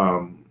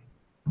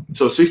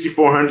 So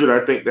 6,400,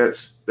 I think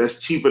that's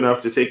cheap enough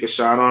to take a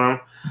shot on him.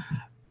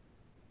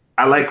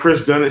 I like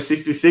Chris Dunn at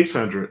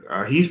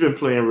 6,600. He's been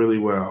playing really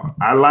well.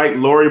 I like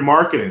Lauri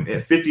Markkanen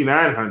at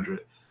 5,900.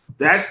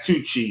 That's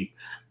too cheap.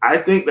 I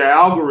think the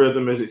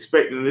algorithm is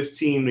expecting this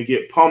team to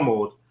get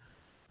pummeled,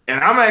 and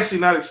I'm actually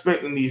not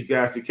expecting these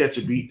guys to catch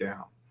a beat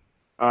down.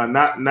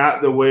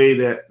 Not the way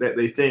that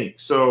they think.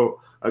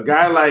 So a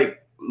guy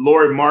like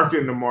Lauri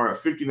Markkanen tomorrow at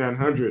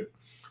 5,900,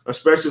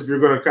 especially if you're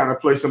going to kind of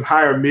play some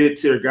higher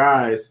mid-tier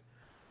guys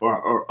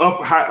or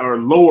up high or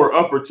lower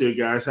upper tier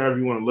guys, however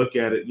you want to look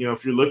at it.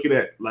 If you're looking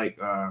at like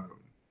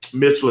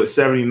Mitchell at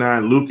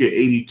 79, Luka at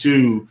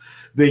 82,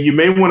 then you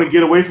may want to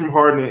get away from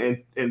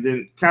Harden and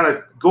then kind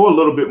of go a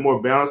little bit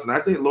more balanced. And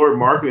I think Lauri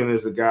Markkanen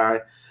is a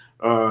guy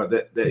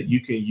that you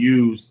can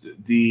use.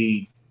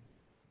 The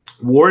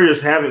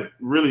Warriors haven't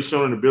really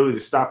shown an ability to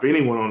stop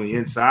anyone on the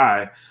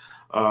inside.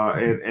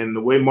 And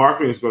the way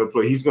Markkanen is going to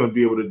play, he's going to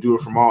be able to do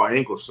it from all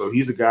angles. So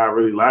he's a guy I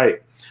really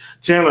like.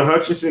 Chandler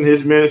Hutchinson,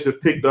 his minutes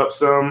have picked up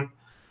some.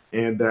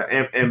 And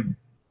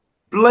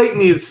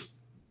Blakeney is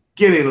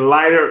getting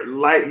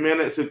light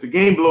minutes. If the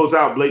game blows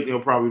out, Blakeney will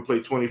probably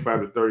play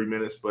 25 to 30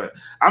 minutes. But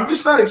I'm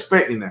just not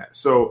expecting that.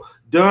 So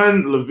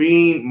Dunn,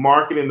 LaVine,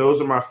 Markkanen, those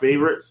are my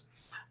favorites.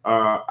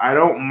 I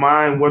don't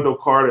mind Wendell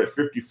Carter at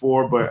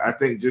 54, but I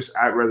think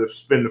I'd rather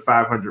spend the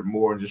 500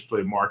 more and just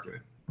play Markkanen.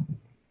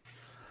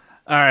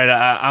 All right,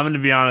 I'm going to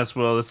be honest,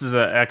 Will. This is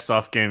an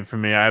X-off game for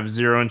me. I have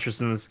zero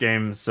interest in this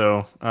game,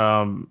 so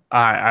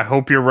I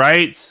hope you're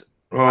right.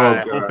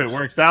 I hope it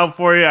works out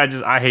for you.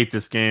 I hate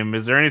this game.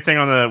 Is there anything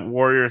on the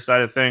Warrior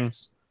side of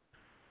things?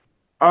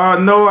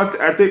 No,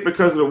 I think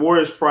because of the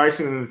Warriors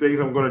pricing and the things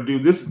I'm going to do,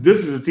 this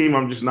is a team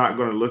I'm just not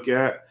going to look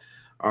at.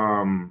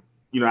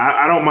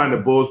 I don't mind the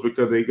Bulls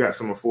because they got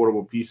some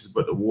affordable pieces,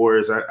 but the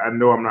Warriors, I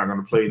know I'm not going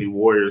to play any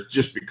Warriors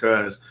just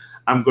because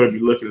I'm going to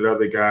be looking at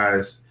other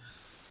guys.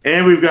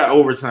 And we've got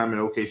overtime in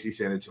OKC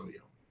San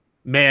Antonio.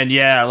 Man,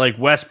 yeah, like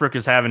Westbrook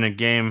is having a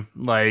game,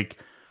 like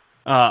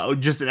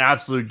just an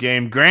absolute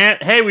game.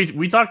 Grant, hey,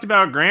 we talked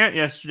about Grant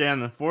yesterday on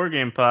the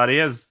 4-game pod. He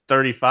has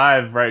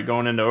 35 right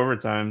going into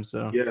overtime.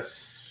 So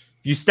yes,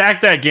 if you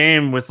stack that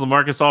game with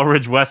LaMarcus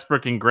Aldridge,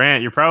 Westbrook, and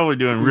Grant, you're probably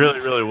doing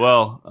really, really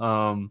well.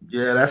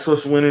 Yeah, that's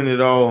what's winning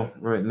it all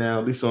right now.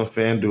 At least on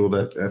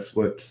FanDuel, that's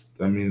what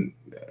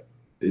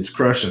it's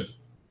crushing.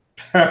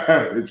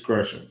 It's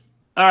crushing.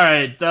 All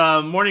right,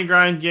 morning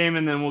grind game,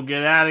 and then we'll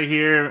get out of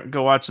here.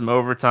 Go watch some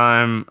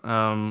overtime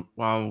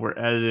while we're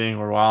editing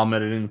or while I'm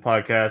editing the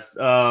podcast.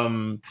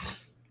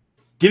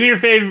 Give me your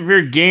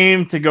favorite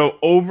game to go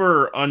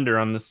over or under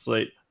on this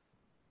slate.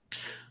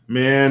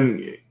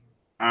 Man,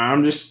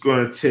 I'm just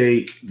going to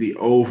take the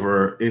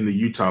over in the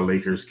Utah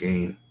Lakers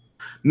game.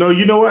 No,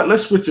 you know what?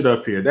 Let's switch it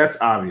up here. That's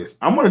obvious.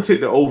 I'm going to take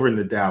the over in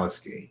the Dallas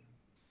game.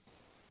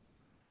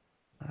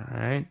 All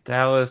right,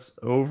 Dallas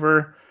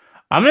over.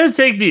 I'm going to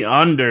take the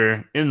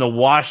under in the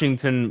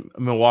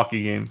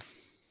Washington-Milwaukee game.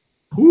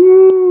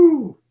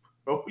 Woo!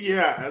 Oh,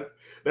 yeah.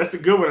 That's a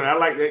good one. I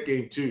like that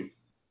game, too.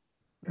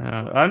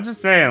 I'm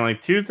just saying,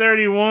 like,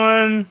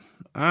 231,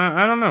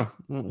 I don't know.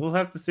 We'll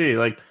have to see.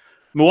 Like,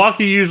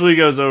 Milwaukee usually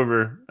goes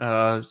over,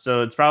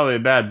 so it's probably a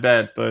bad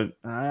bet, but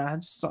I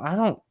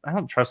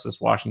don't trust this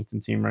Washington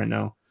team right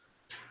now.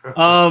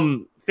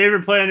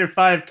 Favorite play under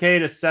 5K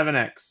to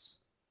 7X?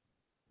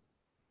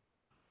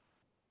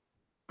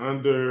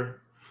 Under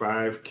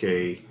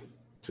 5K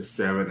to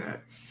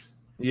 7X.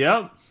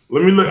 Yep.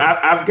 Let me look.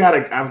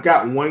 I've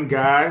got one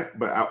guy,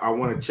 but I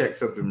want to check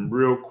something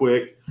real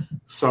quick.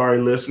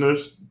 Sorry,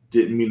 listeners.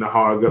 Didn't mean to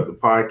hog up the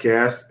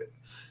podcast.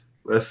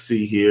 Let's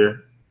see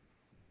here.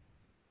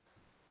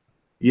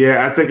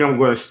 Yeah, I think I'm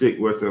going to stick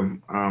with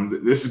him.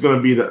 This is going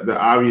to be the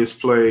obvious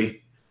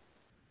play.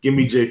 Give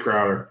me Jay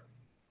Crowder.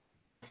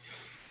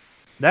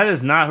 That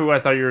is not who I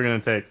thought you were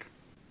going to take.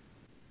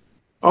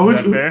 Oh, is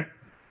that fair?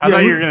 I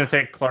thought you were going to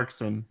take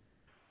Clarkson.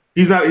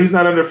 He's not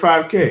under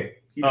 5K.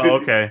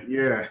 Okay.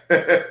 Yeah.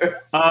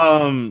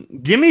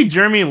 Give me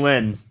Jeremy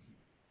Lin.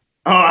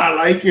 Oh, I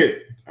like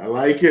it.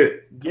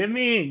 Give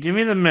me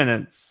the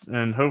minutes,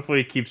 and hopefully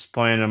he keeps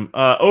playing them.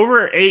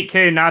 Over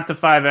 8K, not to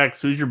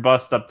 5X. Who's your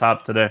bust up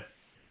top today?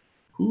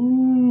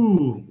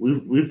 Ooh,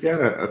 we've got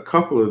a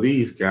couple of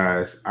these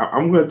guys.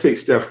 I'm going to take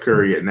Steph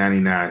Curry at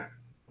 99.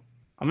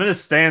 I'm going to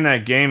stay in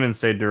that game and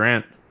say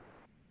Durant.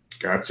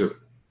 Gotcha.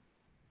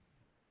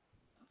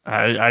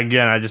 I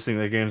just think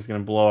the game's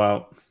going to blow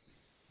out.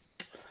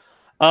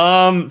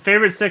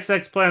 Favorite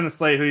 6X play on the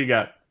slate? Who you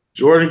got?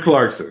 Jordan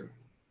Clarkson.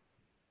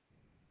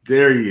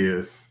 There he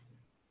is.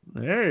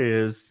 There he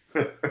is.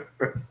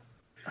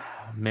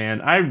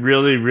 Man, I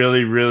really,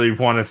 really, really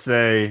want to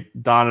say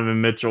Donovan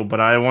Mitchell, but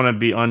I want to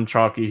be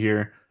unchalky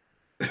here.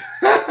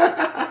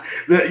 I'm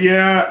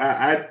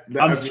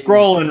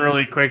scrolling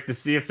really quick to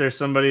see if there's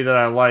somebody that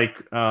I like.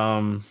 I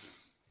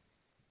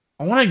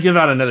want to give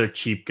out another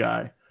cheap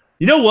guy.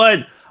 You know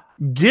what?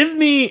 Give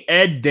me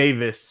Ed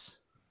Davis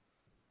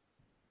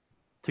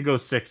to go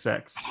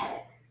 6X.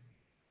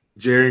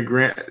 Jeremy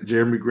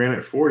Grant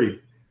at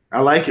 40. I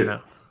like it.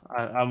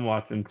 I'm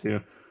watching too.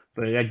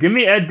 But yeah, give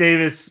me Ed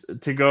Davis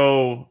to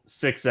go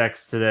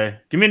 6X today.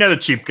 Give me another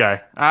cheap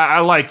guy. I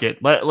like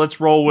it. Let's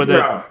roll with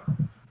it.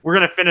 We're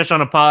going to finish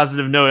on a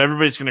positive note.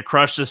 Everybody's going to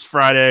crush this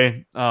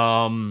Friday.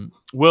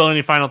 Will,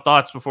 any final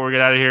thoughts before we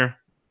get out of here?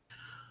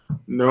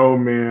 No,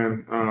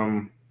 man.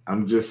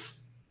 I'm just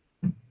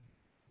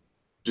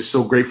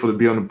so grateful to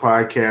be on the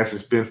podcast.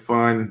 It's been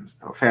fun.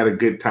 I've had a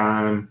good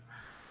time.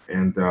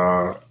 And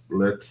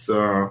let's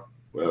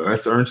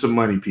earn some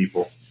money,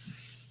 people.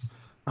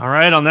 All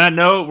right. On that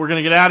note, we're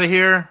going to get out of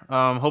here.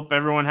 Hope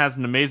everyone has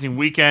an amazing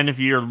weekend. If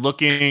you're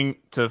looking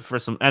for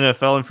some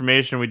NFL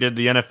information, we did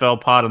the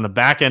NFL pod on the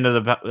back end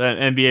of the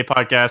NBA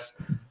podcast.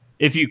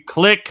 If you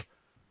click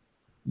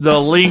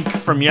the link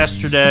from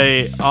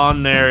yesterday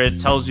on there, it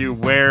tells you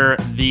where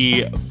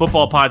the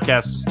football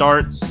podcast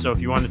starts. So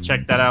if you want to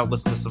check that out,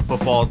 listen to some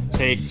football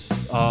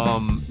takes, you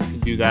can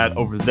do that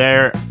over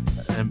there.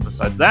 And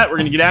besides that, we're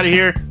going to get out of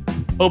here.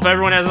 Hope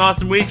everyone has an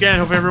awesome weekend.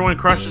 Hope everyone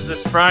crushes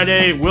this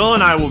Friday. Will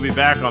and I will be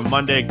back on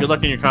Monday. Good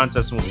luck in your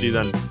contest, and we'll see you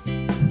then.